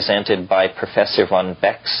paradox presented by Professor von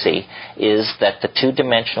Bexy is that the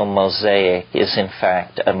two-dimensional mosaic is in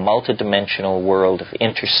fact a multidimensional world of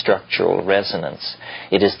interstructural resonance.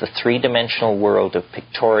 It is the three-dimensional world of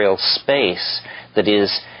pictorial space that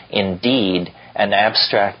is indeed an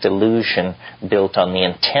abstract illusion built on the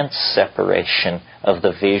intense separation of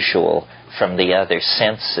the visual from the other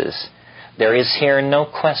senses. There is here no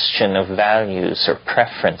question of values or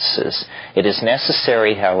preferences. It is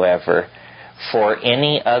necessary, however, for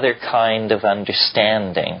any other kind of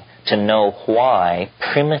understanding to know why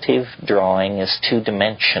primitive drawing is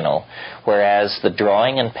two-dimensional, whereas the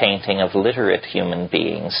drawing and painting of literate human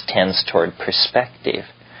beings tends toward perspective.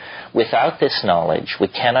 Without this knowledge, we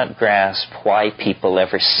cannot grasp why people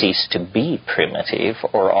ever cease to be primitive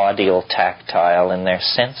or audio-tactile in their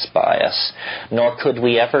sense bias, nor could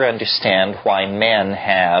we ever understand why men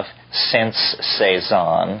have sense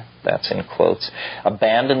saison, that's in quotes,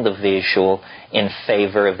 abandoned the visual in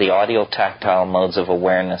favor of the audio-tactile modes of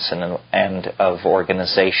awareness and of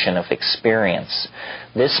organization of experience.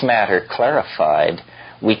 This matter clarified,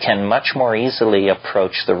 we can much more easily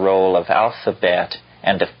approach the role of alphabet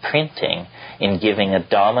and of printing in giving a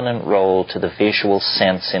dominant role to the visual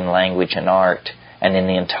sense in language and art, and in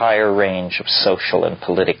the entire range of social and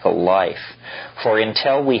political life. For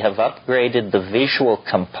until we have upgraded the visual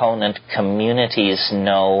component, communities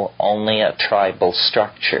know only a tribal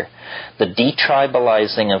structure. The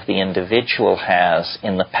detribalizing of the individual has,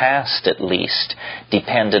 in the past at least,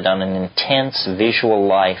 depended on an intense visual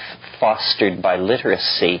life fostered by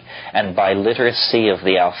literacy, and by literacy of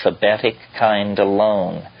the alphabetic kind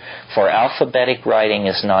alone. For alphabetic writing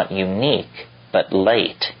is not unique, but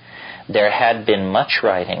late. There had been much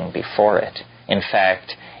writing before it. In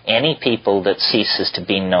fact, Any people that ceases to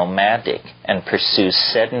be nomadic and pursues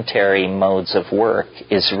sedentary modes of work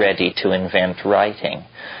is ready to invent writing.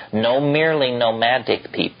 No merely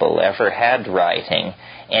nomadic people ever had writing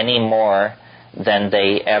any more than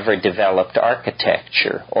they ever developed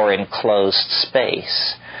architecture or enclosed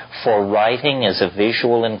space. For writing is a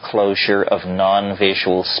visual enclosure of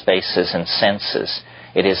non-visual spaces and senses.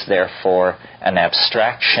 It is therefore an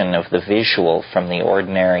abstraction of the visual from the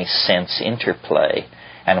ordinary sense interplay.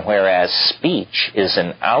 And whereas speech is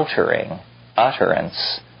an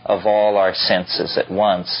utterance of all our senses at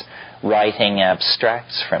once, writing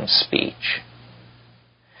abstracts from speech.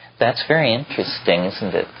 That's very interesting,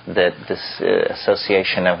 isn't it? That this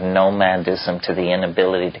association of nomadism to the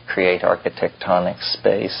inability to create architectonic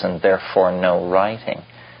space and therefore no writing.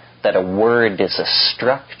 That a word is a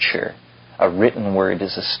structure, a written word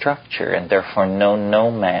is a structure, and therefore no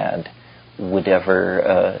nomad would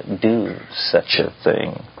ever do such a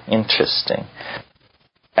thing. Interesting.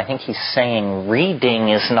 I think he's saying reading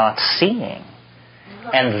is not seeing.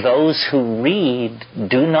 And those who read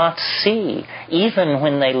do not see. Even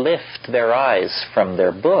when they lift their eyes from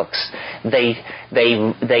their books, they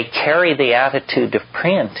carry the attitude of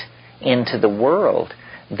print into the world.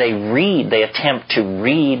 They read, they attempt to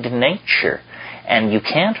read nature. And you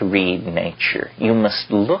can't read nature. You must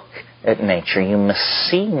look at nature. You must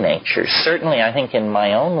see nature. Certainly, I think in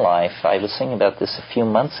my own life, I was thinking about this a few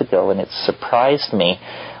months ago, and it surprised me.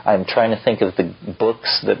 I'm trying to think of the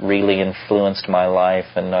books that really influenced my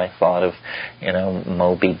life, and I thought of,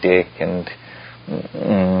 Moby Dick and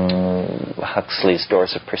Huxley's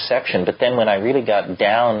Doors of Perception. But then when I really got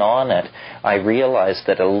down on it, I realized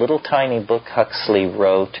that a little tiny book Huxley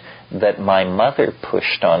wrote that my mother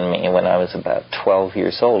pushed on me when I was about 12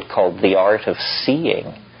 years old, called The Art of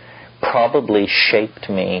Seeing, probably shaped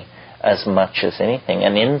me as much as anything.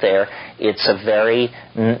 And in there, it's a very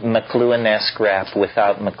McLuhan-esque rap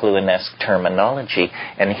without McLuhan-esque terminology.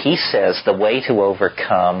 And he says the way to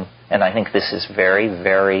overcome, and I think this is very,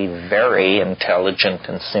 very, very intelligent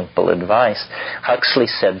and simple advice. Huxley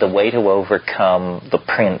said the way to overcome the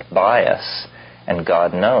print bias, and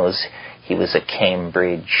God knows he was a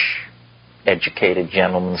Cambridge-educated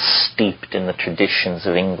gentleman steeped in the traditions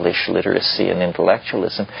of English literacy and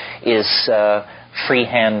intellectualism, is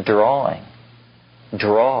freehand drawing.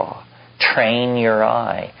 Draw. Train your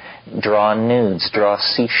eye. Draw nudes, draw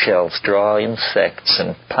seashells, draw insects,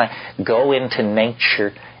 and go into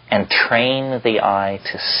nature and train the eye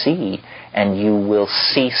to see, and you will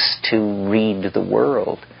cease to read the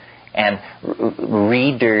world. And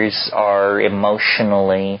readers are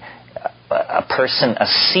emotionally... A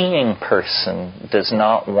seeing person does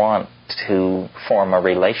not want to form a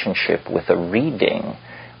relationship with a reading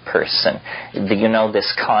person.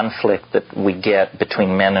 This conflict that we get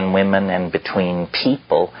between men and women and between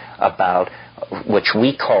people about, which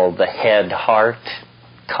we call the head-heart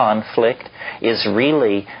conflict, is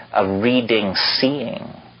really a reading-seeing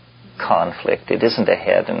conflict. It isn't a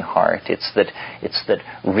head and heart. It's that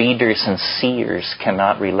readers and seers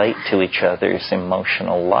cannot relate to each other's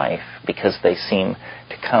emotional life because they seem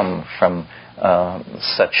to come from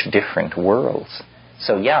such different worlds.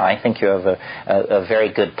 So yeah, I think you have a very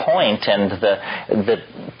good point, and the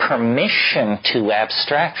permission to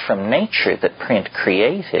abstract from nature that print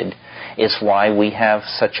created is why we have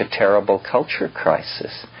such a terrible culture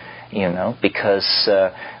crisis. Because,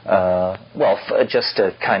 just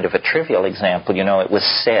a kind of a trivial example, it was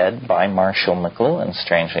said by Marshall McLuhan,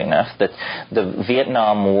 strangely enough, that the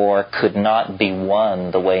Vietnam War could not be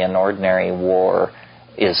won the way an ordinary war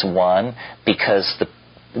is won because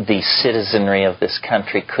the citizenry of this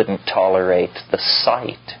country couldn't tolerate the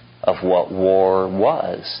sight of what war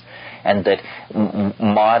was. And that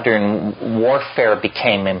modern warfare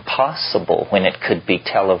became impossible when it could be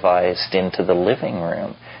televised into the living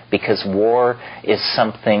room. Because war is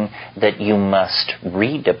something that you must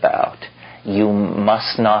read about. You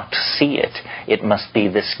must not see it. It must be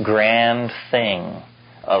this grand thing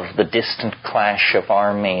of the distant clash of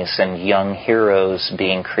armies and young heroes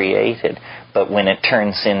being created. But when it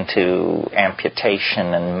turns into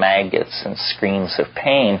amputation and maggots and screams of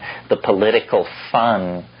pain, the political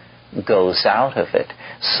fun goes out of it.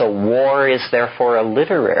 So war is therefore a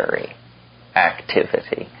literary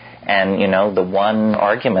activity. And, the one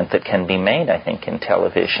argument that can be made, I think, in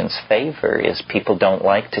television's favor is people don't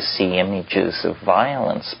like to see images of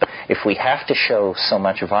violence. But if we have to show so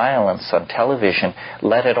much violence on television,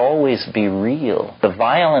 let it always be real. The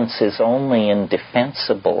violence is only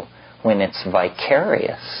indefensible when it's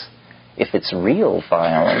vicarious. If it's real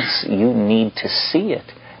violence, you need to see it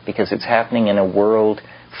because it's happening in a world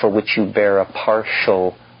for which you bear a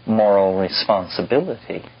partial moral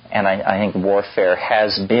responsibility. And I think warfare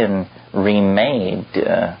has been remade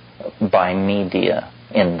by media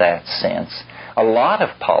in that sense. A lot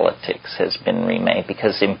of politics has been remade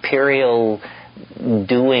because imperial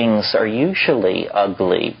doings are usually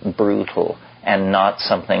ugly, brutal, and not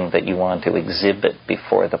something that you want to exhibit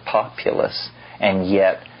before the populace. And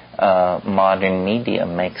yet modern media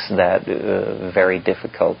makes that very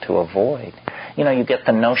difficult to avoid. You get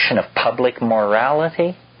the notion of public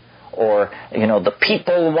morality, or, the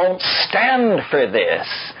people won't stand for this.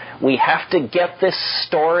 We have to get this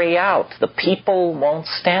story out. The people won't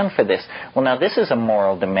stand for this. Well, now, this is a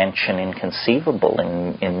moral dimension inconceivable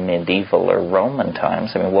in medieval or Roman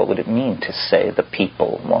times. I mean, what would it mean to say the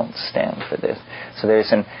people won't stand for this? So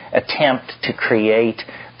there's an attempt to create,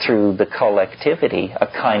 through the collectivity, a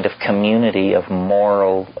kind of community of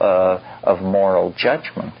moral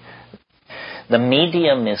judgment. The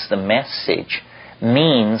medium is the message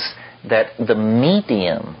means that the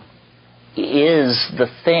medium is the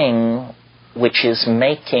thing which is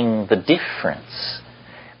making the difference.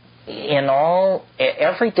 In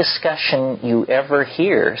every discussion you ever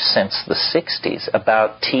hear since the 60s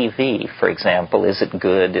about TV, for example, is it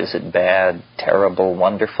good, is it bad, terrible,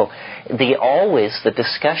 wonderful, the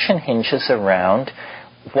discussion hinges around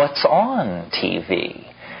what's on TV.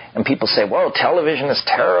 And people say, well, television is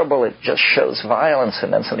terrible, it just shows violence.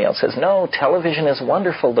 And then somebody else says, no, television is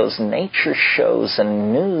wonderful, those nature shows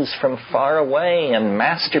and news from far away and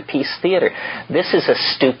masterpiece theater. This is a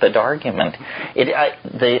stupid argument.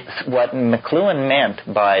 What McLuhan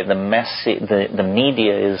meant by the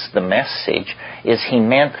media is the message, is he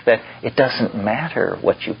meant that it doesn't matter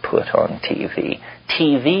what you put on TV.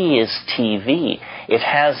 TV is TV. It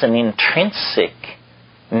has an intrinsic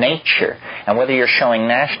nature. And whether you're showing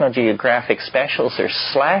National Geographic specials or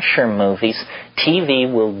slasher movies, TV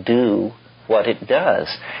will do what it does.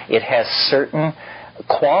 It has certain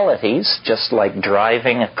qualities, just like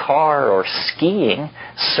driving a car or skiing.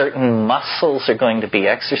 Certain muscles are going to be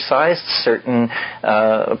exercised, certain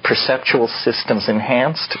perceptual systems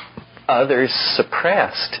enhanced, others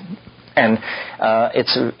suppressed. And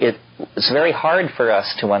it's very hard for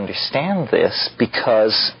us to understand this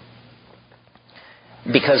because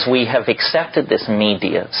we have accepted this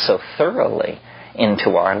media so thoroughly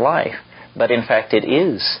into our life. But in fact, it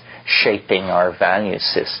is shaping our value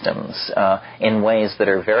systems in ways that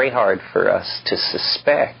are very hard for us to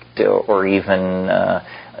suspect or even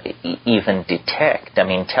detect. I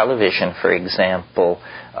mean, television, for example,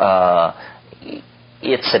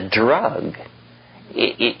 it's a drug.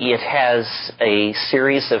 It has a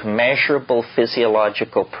series of measurable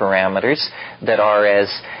physiological parameters that are as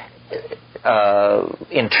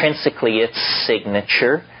intrinsically its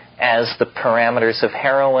signature as the parameters of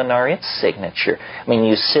heroin are its signature. I mean,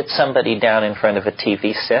 you sit somebody down in front of a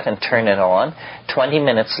TV set and turn it on. 20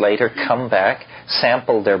 minutes later, come back,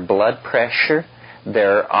 sample their blood pressure,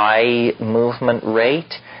 their eye movement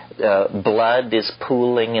rate, blood is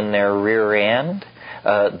pooling in their rear end.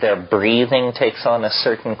 Their breathing takes on a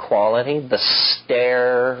certain quality. The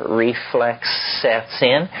stare reflex sets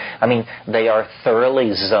in. I mean, they are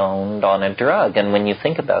thoroughly zoned on a drug. And when you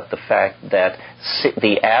think about the fact that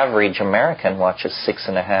the average American watches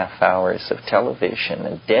 6.5 hours of television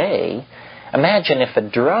a day, imagine if a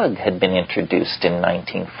drug had been introduced in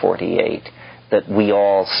 1948 that we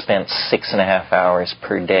all spent 6.5 hours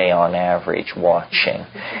per day on average watching.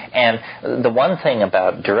 And the one thing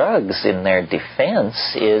about drugs in their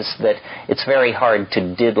defense is that it's very hard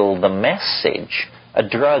to diddle the message. A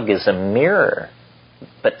drug is a mirror,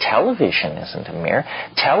 but television isn't a mirror.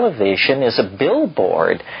 Television is a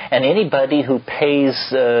billboard, and anybody who pays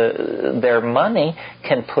their money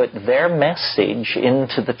can put their message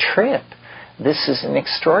into the trip. This is an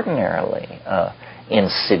extraordinarily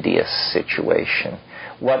insidious situation.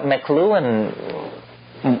 What McLuhan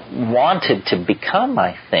wanted to become,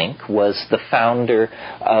 I think, was the founder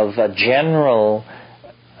of a general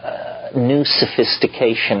new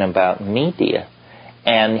sophistication about media.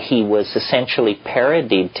 And he was essentially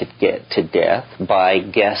parodied to death by,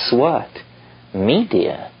 guess what?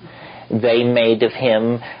 Media. They made of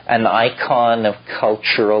him an icon of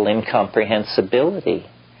cultural incomprehensibility.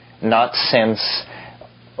 Not since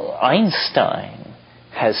Einstein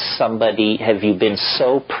have you been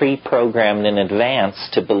so pre-programmed in advance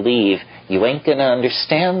to believe you ain't going to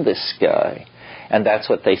understand this guy. And that's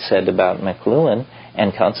what they said about McLuhan,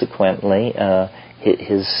 and consequently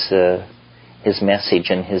his message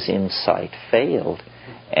and his insight failed.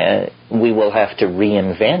 We will have to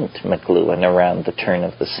reinvent McLuhan around the turn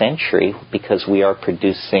of the century because we are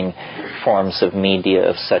producing forms of media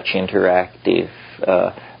of such interactive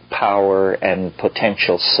power and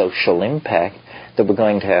potential social impact that we're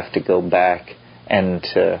going to have to go back and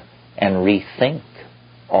rethink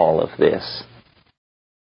all of this.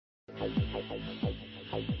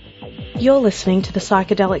 You're listening to the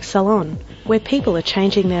Psychedelic Salon, where people are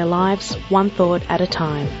changing their lives one thought at a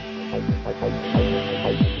time.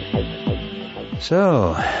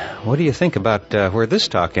 So, what do you think about where this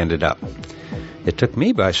talk ended up? It took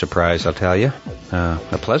me by surprise, I'll tell you.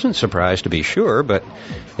 A pleasant surprise, to be sure, but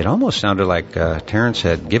it almost sounded like Terence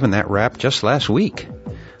had given that rap just last week.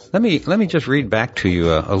 Let me just read back to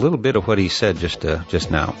you a little bit of what he said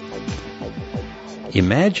just now.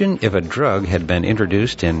 Imagine if a drug had been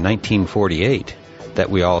introduced in 1948 that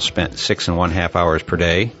we all spent 6.5 hours per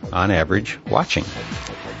day, on average, watching.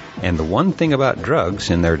 And the one thing about drugs,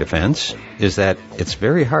 in their defense, is that it's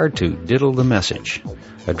very hard to diddle the message.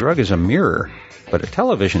 A drug is a mirror, but a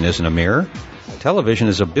television isn't a mirror. Television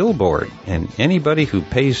is a billboard, and anybody who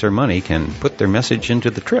pays their money can put their message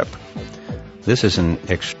into the trip. This is an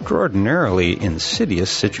extraordinarily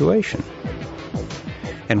insidious situation.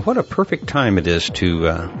 And what a perfect time it is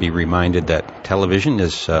to be reminded that television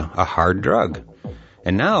is a hard drug.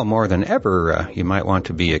 And now, more than ever, you might want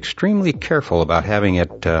to be extremely careful about having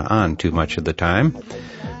it on too much of the time.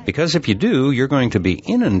 Because if you do, you're going to be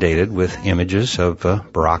inundated with images of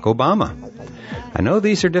Barack Obama. I know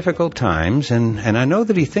these are difficult times, and I know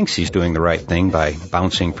that he thinks he's doing the right thing by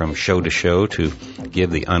bouncing from show to show to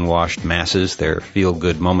give the unwashed masses their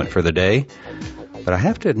feel-good moment for the day. But I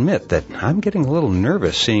have to admit that I'm getting a little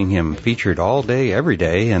nervous seeing him featured all day, every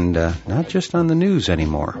day, and not just on the news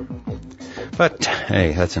anymore. But,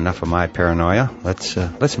 hey, that's enough of my paranoia.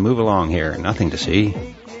 Let's move along here. Nothing to see.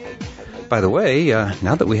 By the way,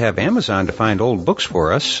 now that we have Amazon to find old books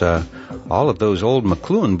for us, all of those old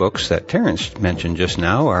McLuhan books that Terence mentioned just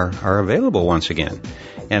now are available once again.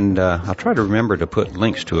 And I'll try to remember to put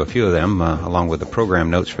links to a few of them along with the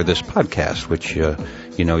program notes for this podcast, which,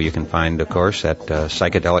 you can find, of course, at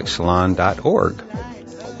psychedelicsalon.org.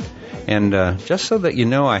 And just so that you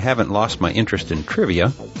know I haven't lost my interest in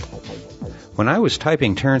trivia, when I was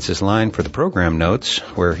typing Terence's line for the program notes,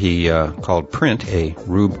 where he called print a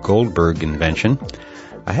Rube Goldberg invention,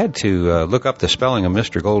 I had to look up the spelling of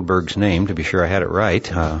Mr. Goldberg's name to be sure I had it right.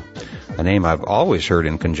 A name I've always heard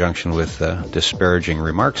in conjunction with disparaging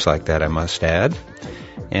remarks like that, I must add.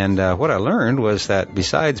 And what I learned was that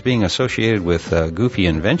besides being associated with goofy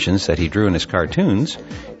inventions that he drew in his cartoons,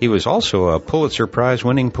 he was also a Pulitzer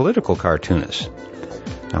Prize-winning political cartoonist.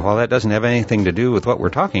 Now, while that doesn't have anything to do with what we're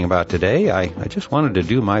talking about today, I just wanted to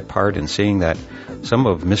do my part in seeing that some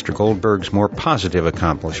of Mr. Goldberg's more positive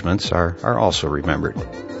accomplishments are also remembered.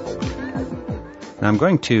 Now, I'm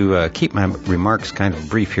going to keep my remarks kind of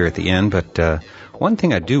brief here at the end, but one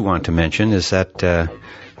thing I do want to mention is that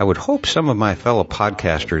I would hope some of my fellow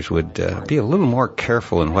podcasters would be a little more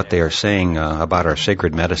careful in what they are saying about our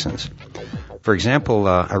sacred medicines. For example,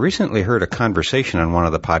 I recently heard a conversation on one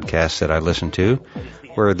of the podcasts that I listened to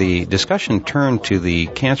where the discussion turned to the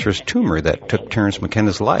cancerous tumor that took Terence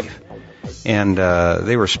McKenna's life. And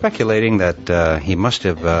they were speculating that he must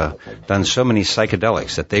have done so many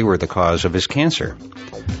psychedelics that they were the cause of his cancer.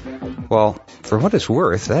 Well, for what it's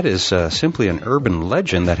worth, that is simply an urban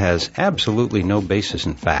legend that has absolutely no basis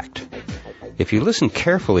in fact. If you listen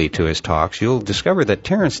carefully to his talks, you'll discover that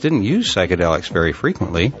Terence didn't use psychedelics very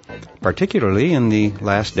frequently, particularly in the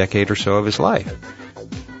last decade or so of his life.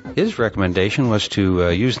 His recommendation was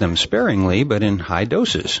to use them sparingly, but in high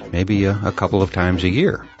doses, maybe a couple of times a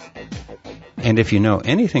year. And if you know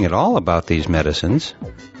anything at all about these medicines,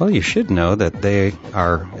 well, you should know that they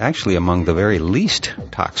are actually among the very least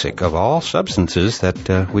toxic of all substances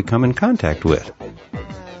that we come in contact with.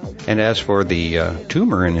 And as for the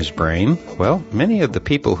tumor in his brain, well, many of the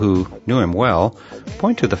people who knew him well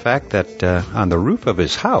point to the fact that on the roof of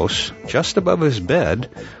his house, just above his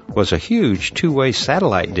bed, was a huge two-way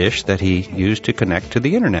satellite dish that he used to connect to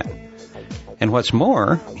the internet. And what's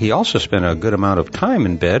more, he also spent a good amount of time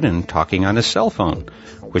in bed and talking on his cell phone,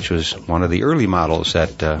 which was one of the early models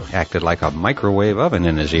that acted like a microwave oven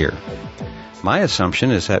in his ear. My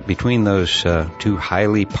assumption is that between those two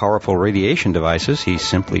highly powerful radiation devices, he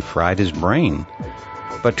simply fried his brain.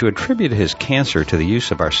 But to attribute his cancer to the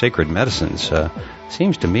use of our sacred medicines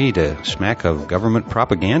seems to me to smack of government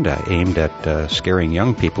propaganda aimed at scaring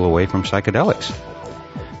young people away from psychedelics.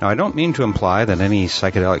 Now, I don't mean to imply that any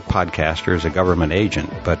psychedelic podcaster is a government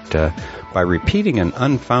agent, but by repeating an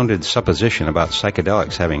unfounded supposition about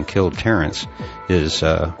psychedelics having killed Terence is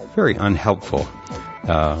very unhelpful.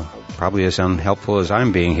 Probably as unhelpful as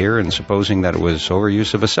I'm being here in supposing that it was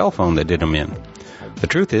overuse of a cell phone that did him in. The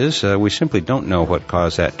truth is, we simply don't know what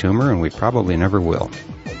caused that tumor, and we probably never will.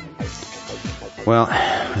 Well,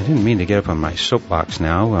 I didn't mean to get up on my soapbox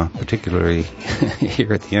now, particularly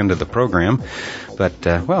here at the end of the program. But,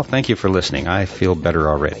 well, thank you for listening. I feel better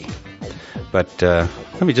already. But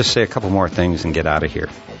let me just say a couple more things and get out of here.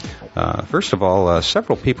 First of all,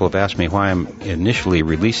 several people have asked me why I'm initially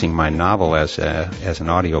releasing my novel as an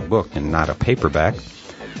audio book and not a paperback.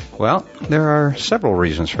 Well, there are several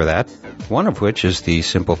reasons for that. One of which is the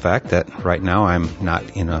simple fact that right now I'm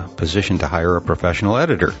not in a position to hire a professional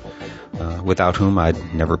editor, without whom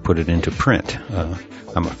I'd never put it into print.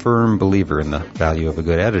 I'm a firm believer in the value of a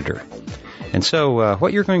good editor. And so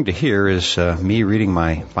what you're going to hear is me reading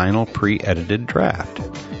my final pre-edited draft.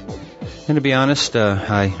 And to be honest,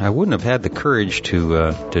 I wouldn't have had the courage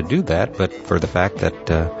to do that, but for the fact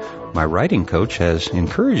that my writing coach has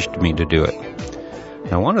encouraged me to do it.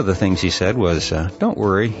 Now, one of the things he said was, don't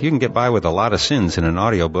worry, you can get by with a lot of sins in an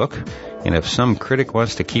audiobook, and if some critic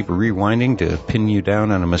wants to keep rewinding to pin you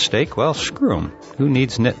down on a mistake, well, screw him. Who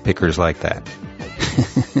needs nitpickers like that?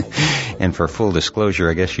 And for full disclosure,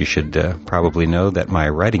 I guess you should probably know that my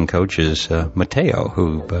writing coach is Mateo,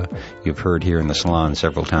 who you've heard here in the salon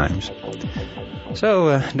several times.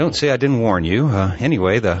 So don't say I didn't warn you.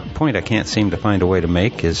 Anyway, the point I can't seem to find a way to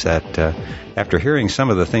make is that after hearing some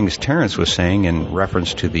of the things Terrence was saying in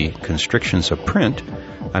reference to the constrictions of print,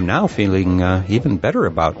 I'm now feeling even better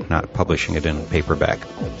about not publishing it in paperback.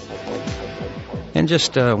 And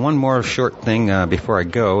just one more short thing before I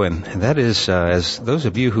go, and that is, as those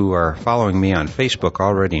of you who are following me on Facebook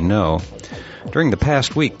already know, during the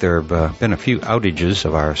past week there have been a few outages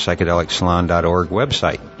of our psychedelicsalon.org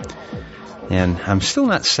website. And I'm still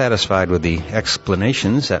not satisfied with the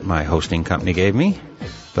explanations that my hosting company gave me,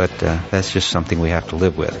 but that's just something we have to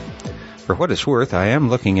live with. For what it's worth, I am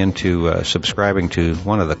looking into subscribing to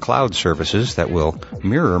one of the cloud services that will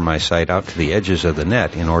mirror my site out to the edges of the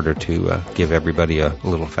net in order to give everybody a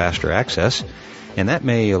little faster access, and that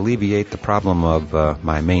may alleviate the problem of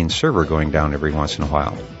my main server going down every once in a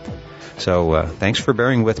while. So thanks for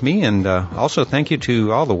bearing with me, and also thank you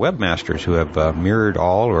to all the webmasters who have mirrored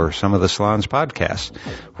all or some of the Salon's podcasts,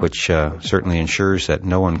 which certainly ensures that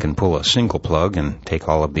no one can pull a single plug and take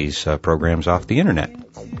all of these programs off the Internet.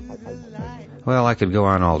 Well, I could go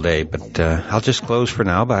on all day, but I'll just close for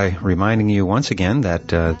now by reminding you once again that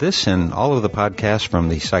this and all of the podcasts from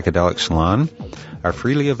the Psychedelic Salon are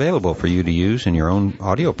freely available for you to use in your own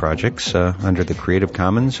audio projects under the Creative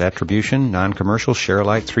Commons Attribution Non-Commercial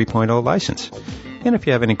Share-alike 3.0 license. And if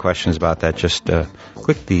you have any questions about that, just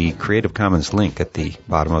click the Creative Commons link at the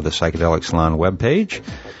bottom of the Psychedelic Salon webpage,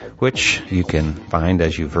 which you can find,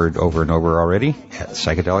 as you've heard over and over already, at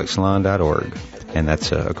psychedelicsalon.org. And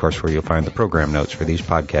that's, of course, where you'll find the program notes for these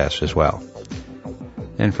podcasts as well.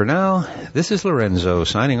 And for now, this is Lorenzo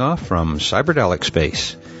signing off from Cyberdelic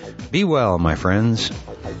Space. Be well, my friends.